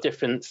 A lot of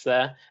difference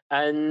there.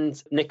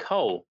 And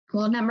Nicole?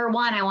 Well, number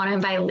one, I want to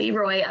invite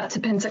Leroy up to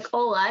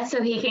Pensacola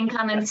so he can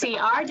come and see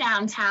our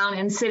downtown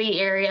and city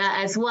area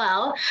as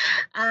well.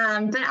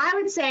 But I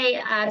would say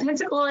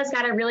Pensacola's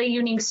got a really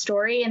unique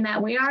story in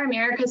that we are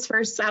America's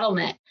first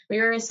settlement. We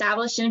were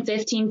established in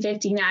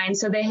 1559.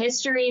 So the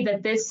history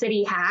that this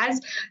city has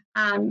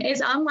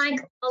is unlike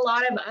a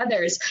lot of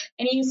others.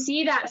 And you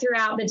see that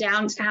throughout the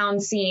downtown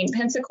scene.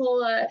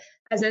 Pensacola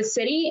as a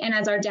city and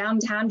as our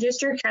downtown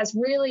district has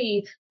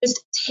really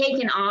just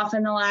taken off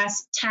in the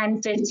last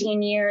 10,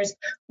 15 years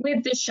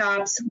with the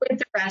shops, with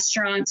the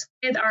restaurants,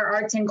 with our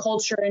arts and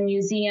culture and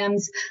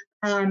museums.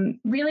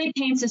 Really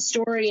paints a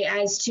story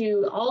as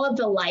to all of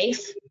the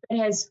life that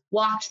has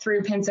walked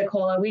through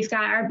Pensacola. We've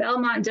got our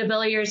Belmont de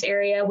Villiers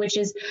area, which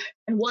is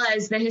and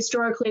was the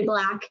historically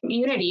Black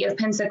community of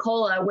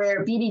Pensacola,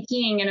 where B.B.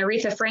 King and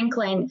Aretha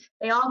Franklin,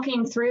 they all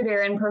came through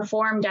there and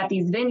performed at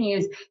these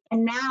venues.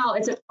 And now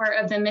it's a part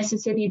of the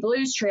Mississippi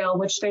Blues Trail,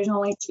 which there's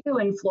only 2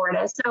 in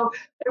Florida. So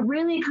it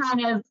really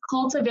kind of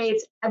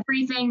cultivates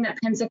everything that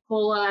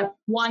Pensacola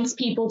wants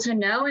people to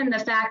know, and the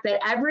fact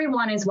that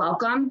everyone is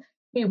welcome.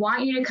 We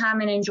want you to come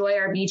and enjoy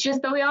our beaches,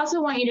 but we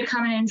also want you to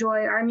come and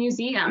enjoy our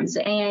museums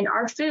and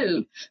our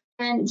food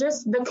and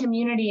just the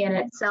community in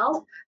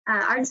itself.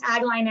 Our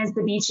tagline is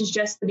 "The beach is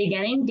just the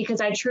beginning," because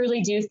I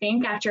truly do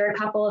think after a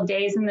couple of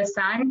days in the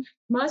sun,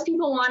 most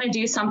people want to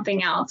do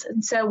something else.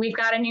 And so we've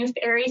got a new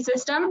ferry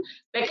system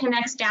that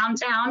connects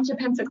downtown to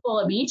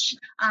Pensacola Beach,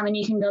 and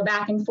you can go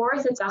back and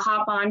forth. It's a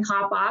hop on,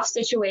 hop off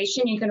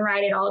situation. You can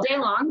ride it all day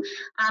long.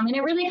 And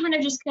it really kind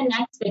of just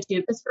connects the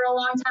two, because for a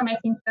long time, I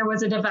think there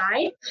was a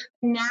divide.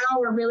 Now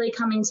we're really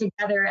coming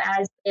together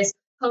as this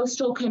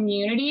coastal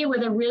community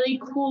with a really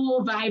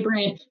cool,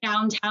 vibrant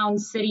downtown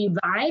city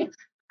vibe.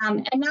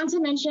 And not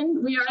to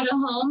mention, we are the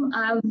home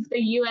of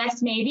the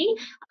U.S. Navy,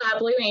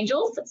 Blue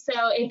Angels. So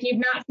if you've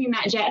not seen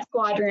that jet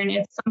squadron,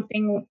 it's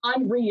something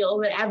unreal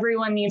that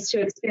everyone needs to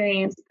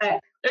experience.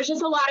 But there's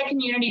just a lot of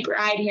community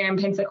pride here in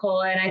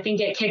Pensacola, and I think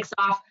it kicks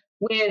off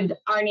with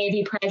our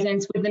Navy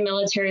presence, with the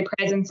military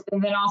presence,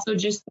 and then also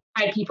just the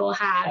pride people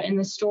have in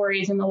the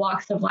stories and the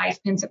walks of life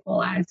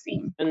Pensacola has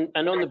seen. And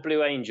on the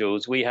Blue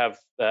Angels, we have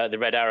the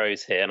Red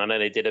Arrows here, and I know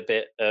they did a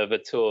bit of a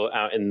tour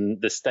out in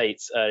the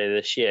States earlier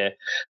this year.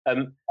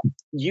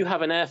 You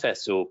have an air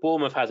festival.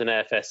 Bournemouth has an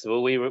air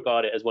festival. We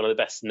regard it as one of the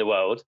best in the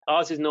world.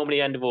 Ours is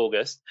normally end of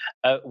August.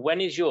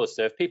 When is yours?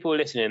 So if people are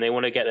listening and they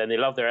want to get there and they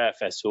love their air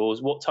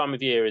festivals, what time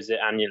of year is it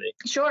annually?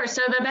 Sure.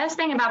 So the best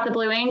thing about the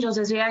Blue Angels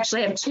is we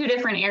actually have 2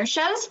 different air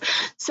shows.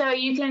 So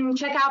you can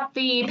check out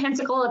the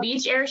Pensacola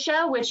Beach Air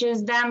Show, which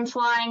is them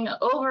flying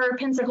over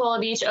Pensacola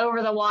Beach,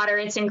 over the water.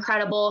 It's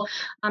incredible.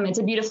 It's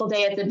a beautiful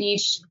day at the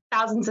beach.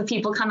 Thousands of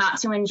people come out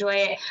to enjoy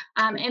it.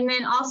 And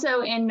then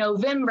also in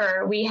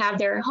November, we have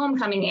their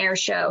homecoming air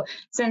show.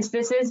 Since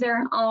this is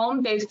their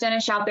home, they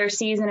finish out their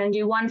season and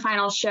do one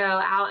final show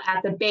out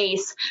at the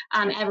base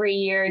every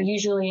year,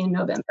 usually in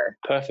November.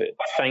 Perfect.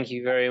 Thank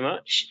you very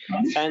much.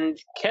 And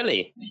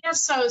Kelly? Yeah,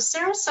 so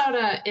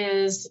Sarasota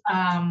is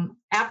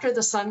after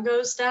the sun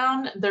goes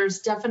down, there's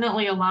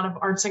definitely a lot of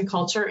arts and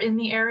culture in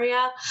the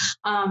area.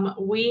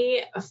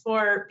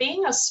 For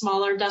being a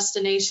smaller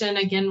destination,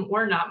 again,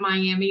 we're not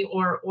Miami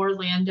or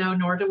Orlando,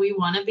 nor do we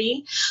want to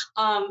be,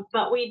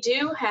 but we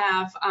do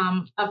have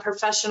a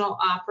professional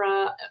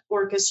opera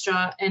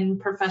orchestra and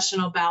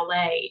professional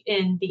ballet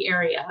in the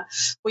area.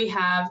 We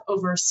have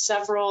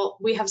several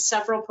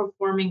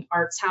performing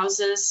arts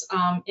houses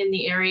in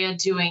the area,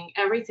 doing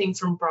everything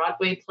from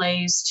Broadway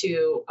plays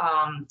to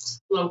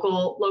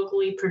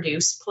locally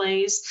produced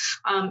plays.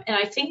 And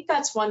I think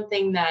that's one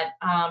thing that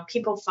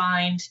people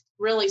find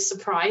really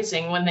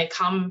surprising when they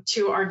come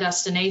to our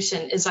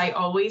destination is I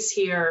always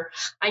hear,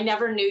 I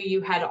never knew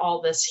you had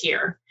all this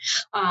here.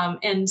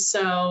 And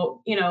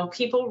so,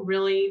 people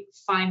really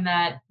find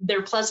that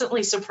they're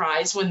pleasantly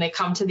surprised when they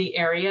come to the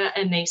area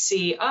and they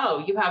see,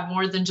 oh, you have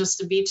more than just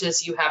the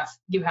beaches. You have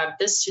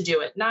this to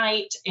do at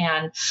night.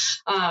 And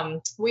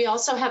we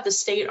also have the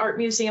State Art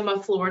Museum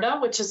of Florida,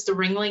 which is the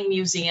Ringling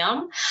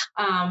Museum.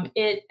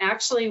 It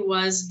actually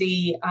was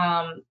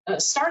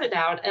started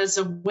out as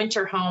a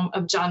winter home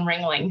of John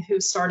Ringling, who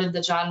started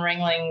the John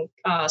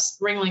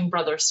Ringling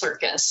Brothers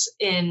Circus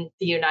in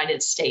the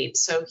United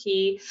States. So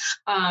he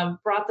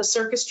brought the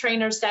circus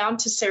trainers down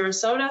to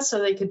Sarasota so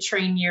they could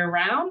train year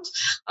round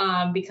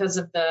because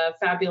of the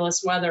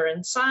fabulous weather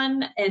and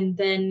sun. And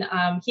then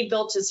he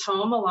built his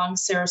home along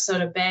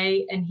Sarasota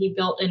Bay, and he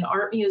built an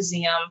art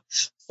museum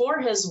for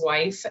his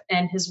wife,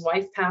 and his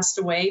wife passed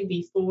away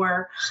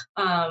before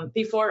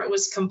it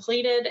was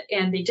completed,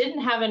 and they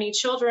didn't have any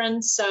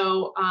children.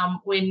 So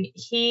when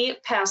he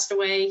passed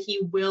away, he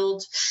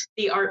willed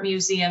the art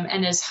museum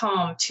and his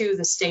home to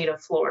the state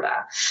of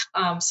Florida.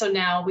 So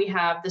now we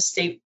have the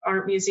State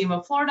Art Museum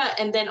of Florida,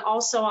 and then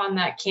also on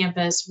that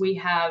campus we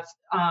have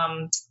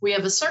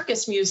a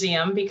circus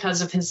museum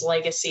because of his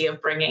legacy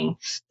of bringing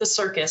the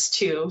circus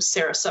to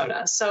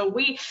Sarasota. So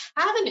we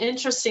have an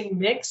interesting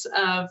mix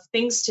of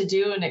things to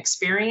do and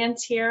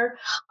experience here.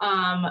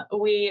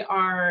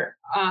 We're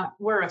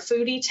a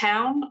foodie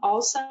town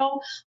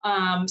also.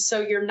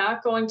 So you're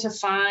not going to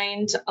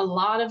find a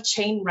lot of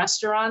chain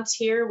restaurants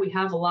here. We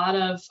have a lot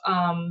of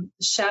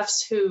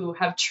chefs who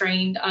have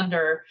trained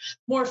under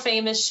more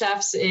famous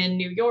chefs in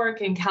New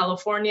York and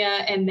California,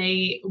 and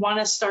they want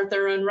to start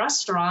their own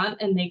restaurant,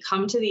 and they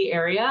come to the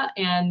area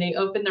and they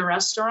open the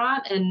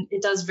restaurant, and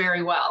it does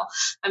very well.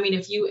 I mean,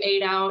 if you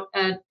ate out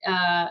at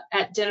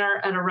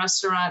dinner at a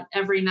restaurant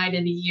every night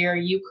of the year,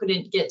 you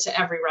couldn't get to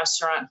every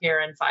restaurant here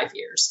in 5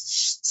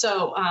 years.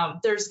 So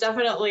there's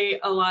definitely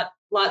a lot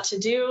to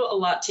do, a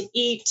lot to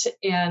eat,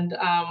 and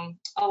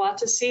a lot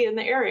to see in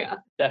the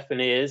area.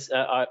 Definitely is.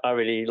 I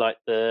really like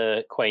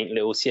the quaint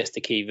little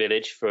Siesta Key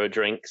village for a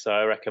drink, so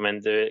I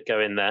recommend go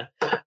in there.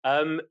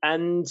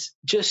 And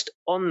just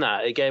on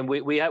that, again,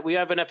 we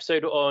have an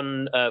episode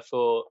on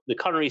for the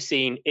culinary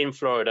scene in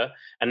Florida,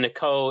 and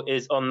Nicole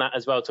is on that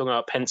as well, talking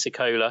about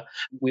Pensacola.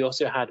 We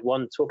also had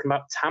one talking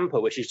about Tampa,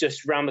 which is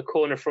just around the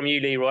corner from you,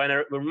 Leroy, and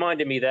it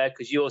reminded me there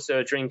because you also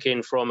are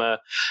drinking from a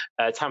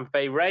Tampa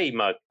Bay Ray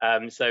mug.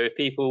 So if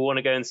people want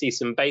to go and see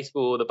some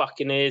baseball or the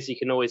Buccaneers, you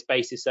can always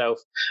base yourself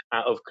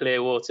out of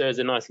Clearwater as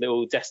a nice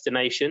little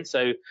destination.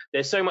 So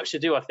there's so much to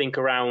do, I think,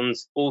 around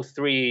all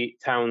three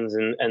towns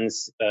and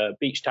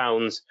beach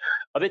towns.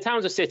 Are they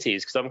towns or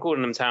cities? Because I'm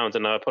calling them towns,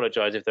 and I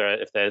apologize if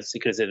they're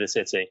considered a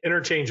city.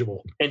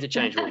 Interchangeable.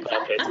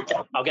 Perfect.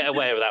 I'll get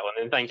away with that one,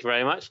 and thank you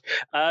very much.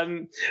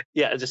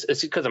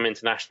 It's because I'm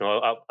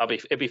international.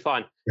 It'll be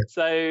fine.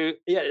 So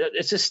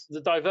it's just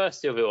the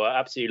diversity of it all. I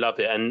absolutely love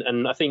it,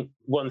 and I think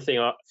one thing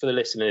for the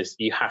listeners,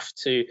 you have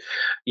to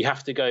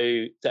go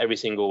to every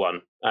single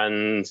one,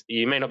 and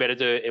you may not be able to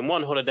do it in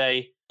one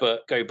holiday,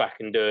 but go back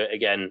and do it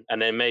again,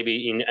 and then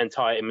maybe and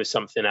tie it in with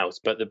something else.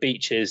 But the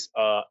beaches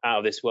are out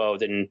of this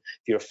world, and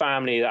if you're a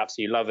family, you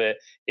absolutely love it.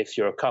 If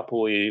you're a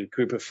couple, you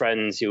group of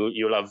friends,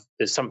 you'll love.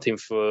 There's something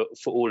for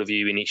all of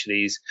you in each of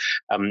these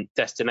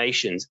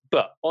destinations.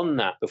 But on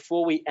that,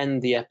 before we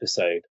end the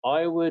episode,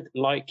 I would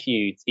like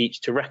you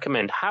each to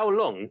recommend how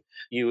long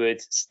you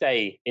would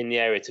stay in the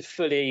area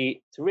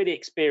to really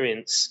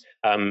experience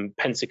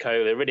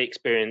Pensacola, really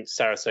experience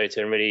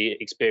Sarasota, and really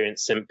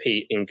experience St.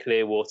 Pete in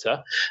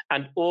Clearwater.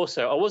 And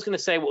also, I was going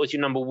to say what was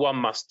your number one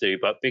must do,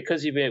 but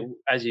because you've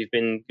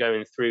been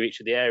going through each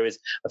of the areas,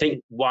 I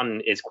think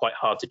one is quite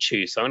hard to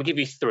choose. So I'm going to give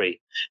you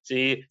three.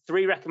 So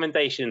 3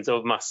 recommendations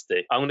of must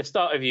do. I'm going to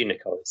start with you,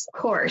 Nicole. Of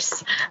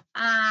course.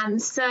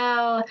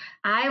 So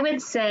I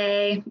would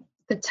say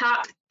the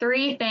top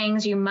 3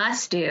 things you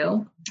must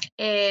do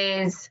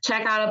is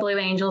check out a Blue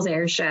Angels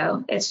air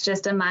show. It's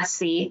just a must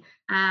see.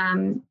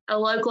 A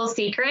local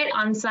secret,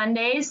 on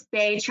Sundays,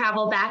 they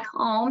travel back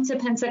home to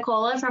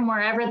Pensacola from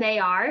wherever they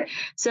are.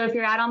 So if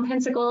you're out on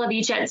Pensacola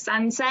Beach at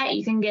sunset,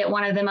 you can get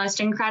one of the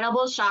most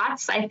incredible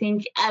shots, I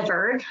think,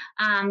 ever,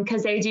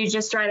 because they do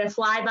just try to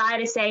fly by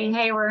to say,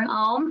 hey, we're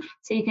home.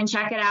 So you can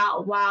check it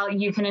out while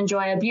you can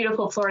enjoy a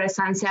beautiful Florida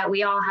sunset.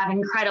 We all have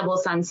incredible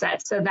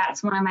sunsets. So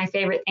that's one of my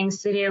favorite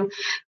things to do.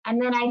 And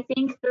then I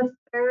think the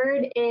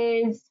third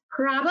is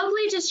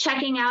probably just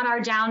checking out our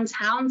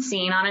downtown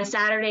scene on a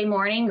Saturday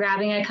morning,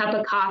 grabbing a cup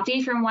of coffee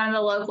coffee from one of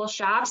the local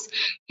shops,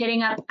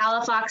 hitting up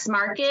Palafox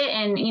Market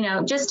and,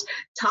 just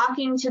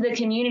talking to the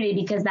community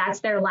because that's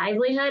their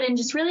livelihood, and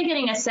just really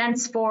getting a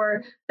sense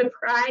for the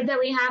pride that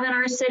we have in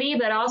our city,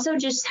 but also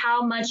just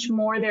how much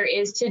more there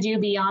is to do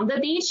beyond the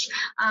beach.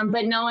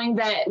 But knowing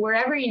that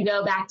wherever you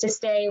go back to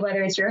stay,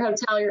 whether it's your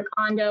hotel, your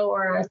condo,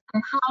 or a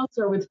house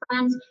or with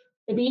friends,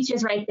 the beach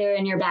is right there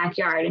in your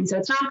backyard. And so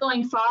it's not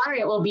going far,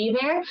 it will be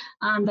there.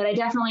 But I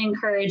definitely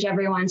encourage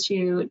everyone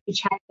to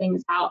check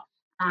things out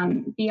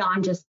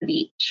beyond just the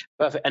beach.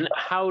 Perfect. And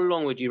how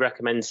long would you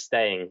recommend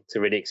staying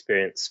to really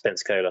experience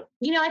Pensacola?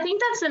 I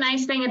think that's the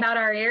nice thing about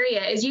our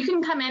area is you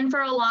can come in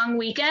for a long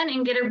weekend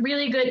and get a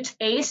really good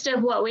taste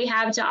of what we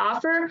have to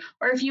offer.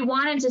 Or if you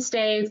wanted to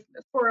stay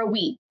for a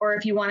week, or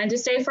if you wanted to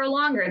stay for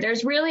longer,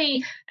 there's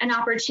really an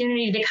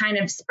opportunity to kind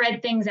of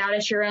spread things out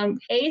at your own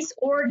pace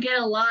or get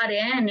a lot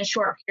in a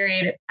short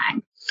period of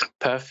time.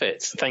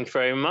 Perfect. Thank you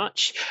very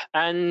much.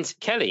 And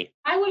Kelly?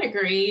 I would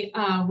agree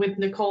with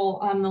Nicole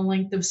on the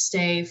length of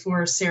stay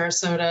for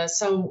Sarasota.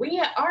 So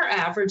our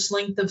average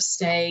length of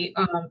stay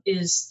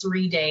is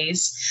 3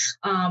 days,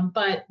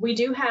 but we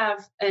do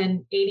have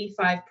an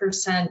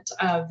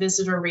 85%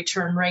 visitor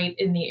return rate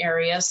in the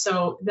area.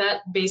 So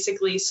that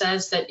basically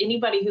says that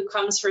anybody who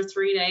comes for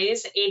 3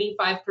 days,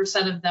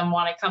 85% of them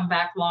want to come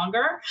back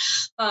longer.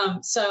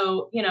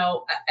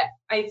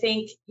 I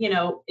think,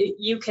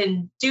 you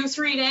can do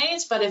 3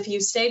 days, but if you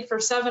stayed for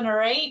 7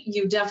 or 8,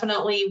 you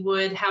definitely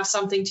would have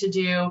something to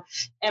do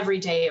every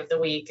day of the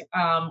week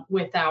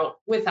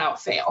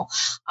without fail.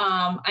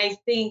 I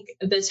think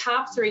the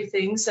top 3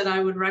 things that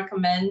I would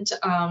recommend,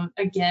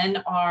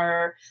 again,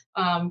 are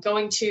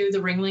going to the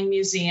Ringling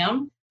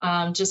Museum.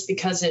 Just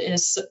because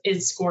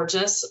it's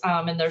gorgeous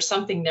and there's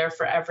something there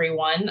for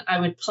everyone. I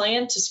would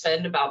plan to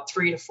spend about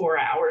 3 to 4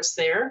 hours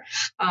there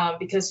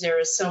because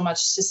there is so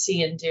much to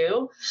see and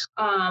do.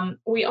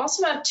 We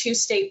also have 2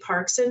 state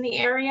parks in the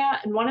area,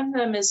 and one of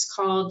them is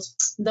called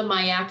the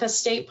Myakka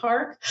State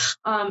Park.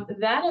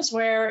 That is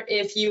where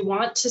if you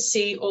want to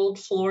see old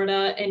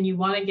Florida and you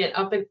want to get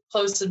up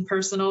close and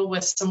personal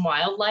with some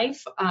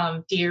wildlife,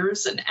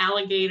 deers and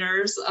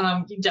alligators,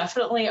 you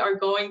definitely are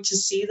going to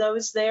see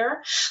those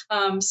there.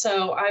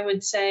 So I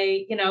would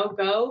say,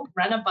 go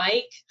rent a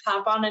bike,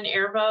 hop on an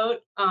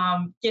airboat,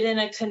 get in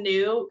a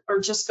canoe,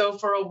 or just go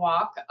for a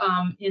walk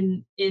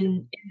in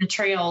the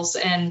trails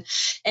and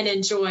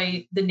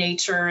enjoy the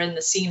nature and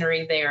the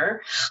scenery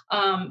there.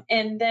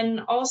 And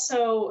then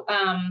also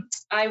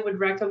I would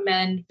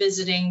recommend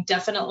visiting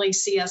definitely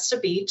Siesta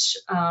Beach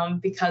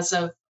because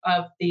of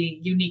the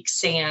unique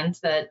sand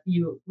that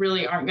you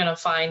really aren't going to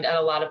find at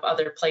a lot of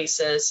other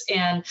places.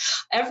 And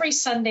every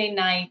Sunday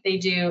night they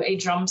do a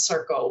drum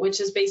circle,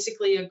 which is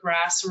basically a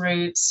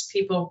grassroots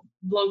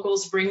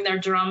locals bring their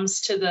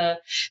drums to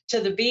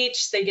the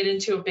beach. They get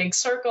into a big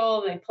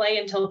circle, they play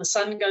until the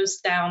sun goes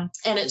down.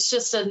 And it's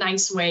just a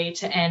nice way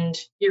to end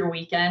your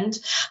weekend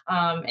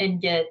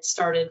and get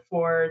started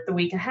for the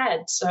week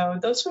ahead. So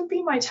those would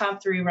be my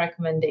top 3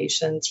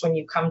 recommendations when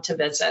you come to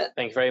visit.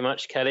 Thank you very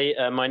much, Kelly.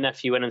 My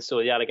nephew went and saw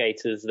the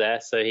alligators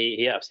there, so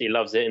he absolutely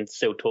loves it and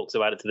still talks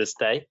about it to this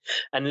day.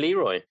 And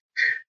Leroy?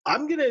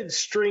 I'm going to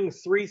string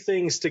 3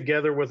 things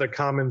together with a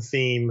common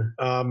theme.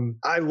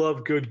 I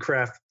love good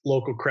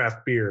local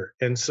craft beer.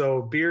 And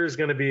so beer is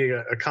going to be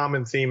a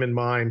common theme in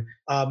mine.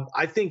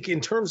 I think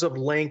in terms of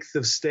length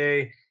of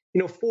stay,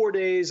 4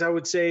 days, I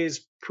would say,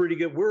 is pretty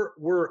good.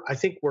 I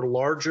think we're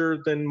larger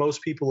than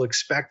most people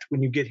expect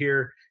when you get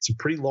here. It's a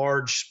pretty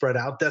large spread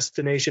out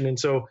destination. And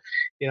so,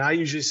 I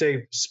usually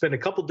say spend a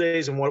couple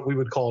days in what we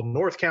would call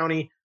North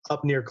County,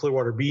 up near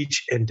Clearwater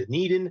Beach, and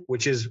Dunedin,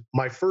 which is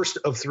my first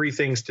of 3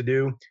 things to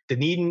do.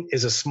 Dunedin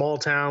is a small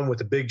town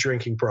with a big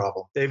drinking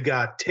problem. They've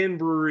got 10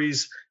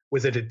 breweries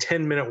within a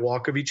 10-minute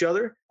walk of each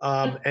other.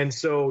 And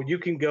so you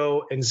can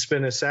go and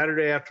spend a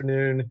Saturday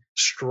afternoon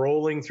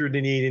strolling through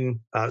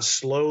Dunedin,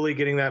 slowly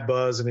getting that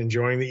buzz and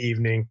enjoying the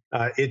evening.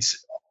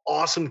 It's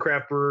awesome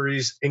craft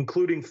breweries,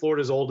 including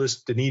Florida's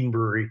oldest Dunedin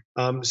brewery.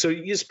 So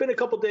you spend a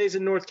couple days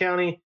in North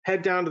County,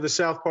 head down to the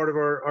south part of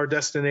our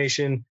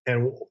destination,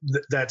 and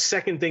that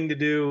second thing to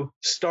do,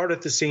 start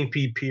at the St.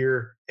 Pete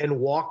Pier and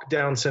walk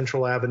down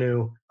Central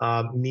Avenue,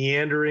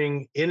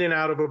 meandering in and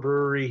out of a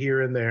brewery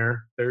here and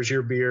there. There's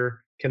your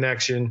beer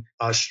connection.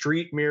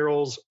 Street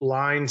murals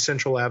line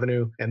Central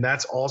Avenue. And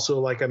that's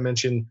also, like I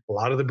mentioned, a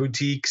lot of the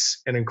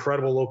boutiques and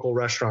incredible local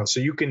restaurants.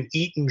 So you can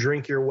eat and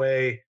drink your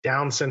way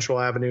down Central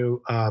Avenue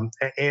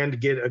and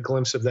get a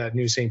glimpse of that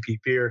new St.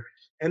 Pete Pier.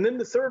 And then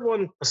the third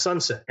one,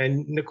 Sunset.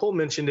 And Nicole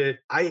mentioned it.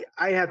 I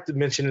have to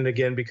mention it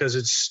again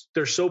because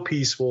they're so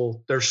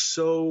peaceful. They're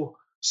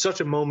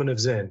such a moment of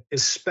zen,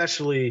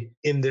 especially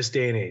in this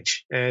day and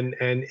age. And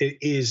it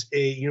is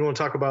you want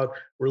to talk about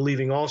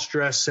relieving all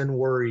stress and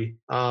worry,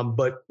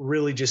 but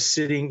really just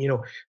sitting.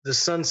 The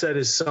sunset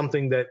is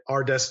something that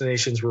our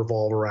destinations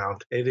revolve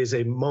around. It is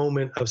a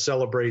moment of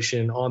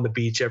celebration on the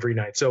beach every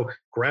night. So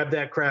grab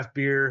that craft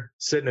beer,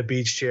 sit in a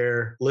beach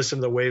chair, listen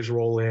to the waves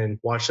roll in,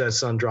 watch that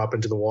sun drop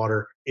into the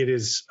water. It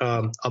is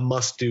a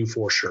must do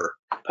for sure.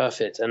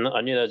 Perfect. And I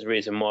knew there was a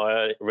reason why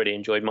I really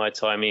enjoyed my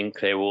time in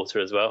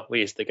Clearwater as well. We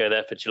used to go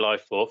there for July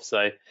 4th.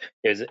 So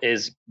it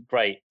is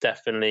great.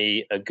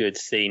 Definitely a good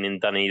scene in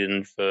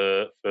Dunedin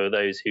for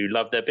those who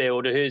love their beer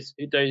or those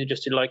who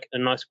just do like a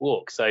nice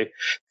walk. So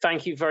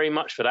thank you very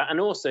much for that.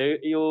 And also,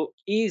 you'll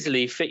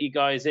easily fit you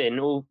guys in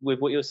all with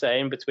what you're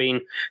saying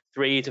between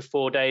 3 to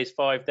 4 days,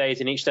 5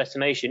 days in each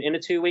destination in a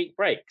 2-week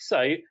break.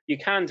 So you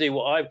can do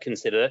what I would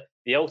consider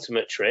the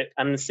ultimate trip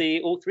and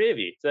see all three of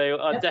you. So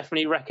I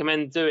definitely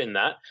recommend doing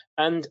that.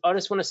 And I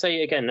just want to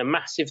say again, a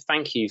massive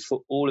thank you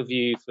for all of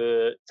you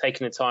for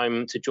taking the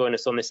time to join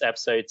us on this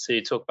episode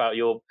to talk about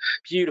your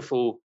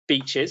beautiful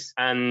beaches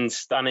and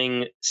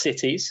stunning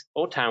cities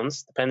or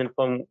towns, depending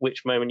upon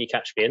which moment you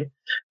catch me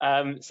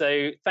in.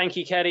 So thank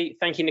you, Kelly.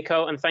 Thank you,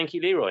 Nicole. And thank you,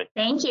 Leroy.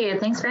 Thank you.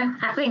 Thanks for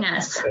having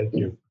us. Thank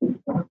you.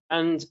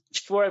 And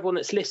for everyone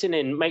that's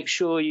listening, make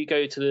sure you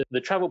go to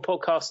the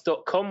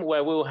travelpodcast.com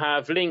where we'll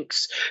have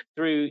links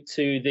through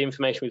to the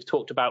information we've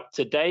talked about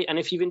today. And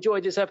if you've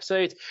enjoyed this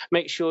episode,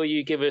 make sure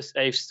you give us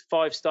a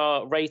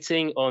 5-star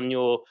rating on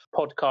your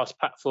podcast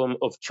platform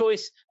of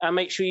choice. And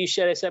make sure you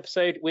share this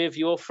episode with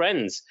your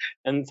friends.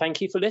 And thank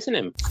you for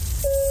listening.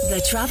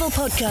 The Travel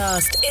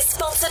Podcast is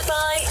sponsored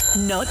by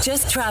Not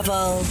Just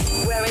Travel,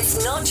 where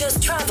it's not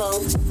just travel,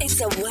 it's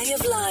a way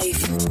of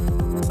life.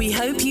 We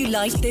hope you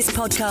liked this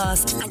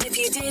podcast, and if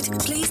you did,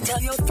 please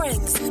tell your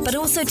friends, but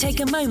also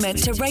take a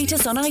moment to rate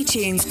us on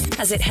iTunes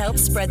as it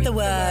helps spread the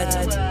word.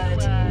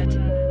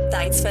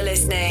 Thanks for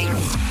listening.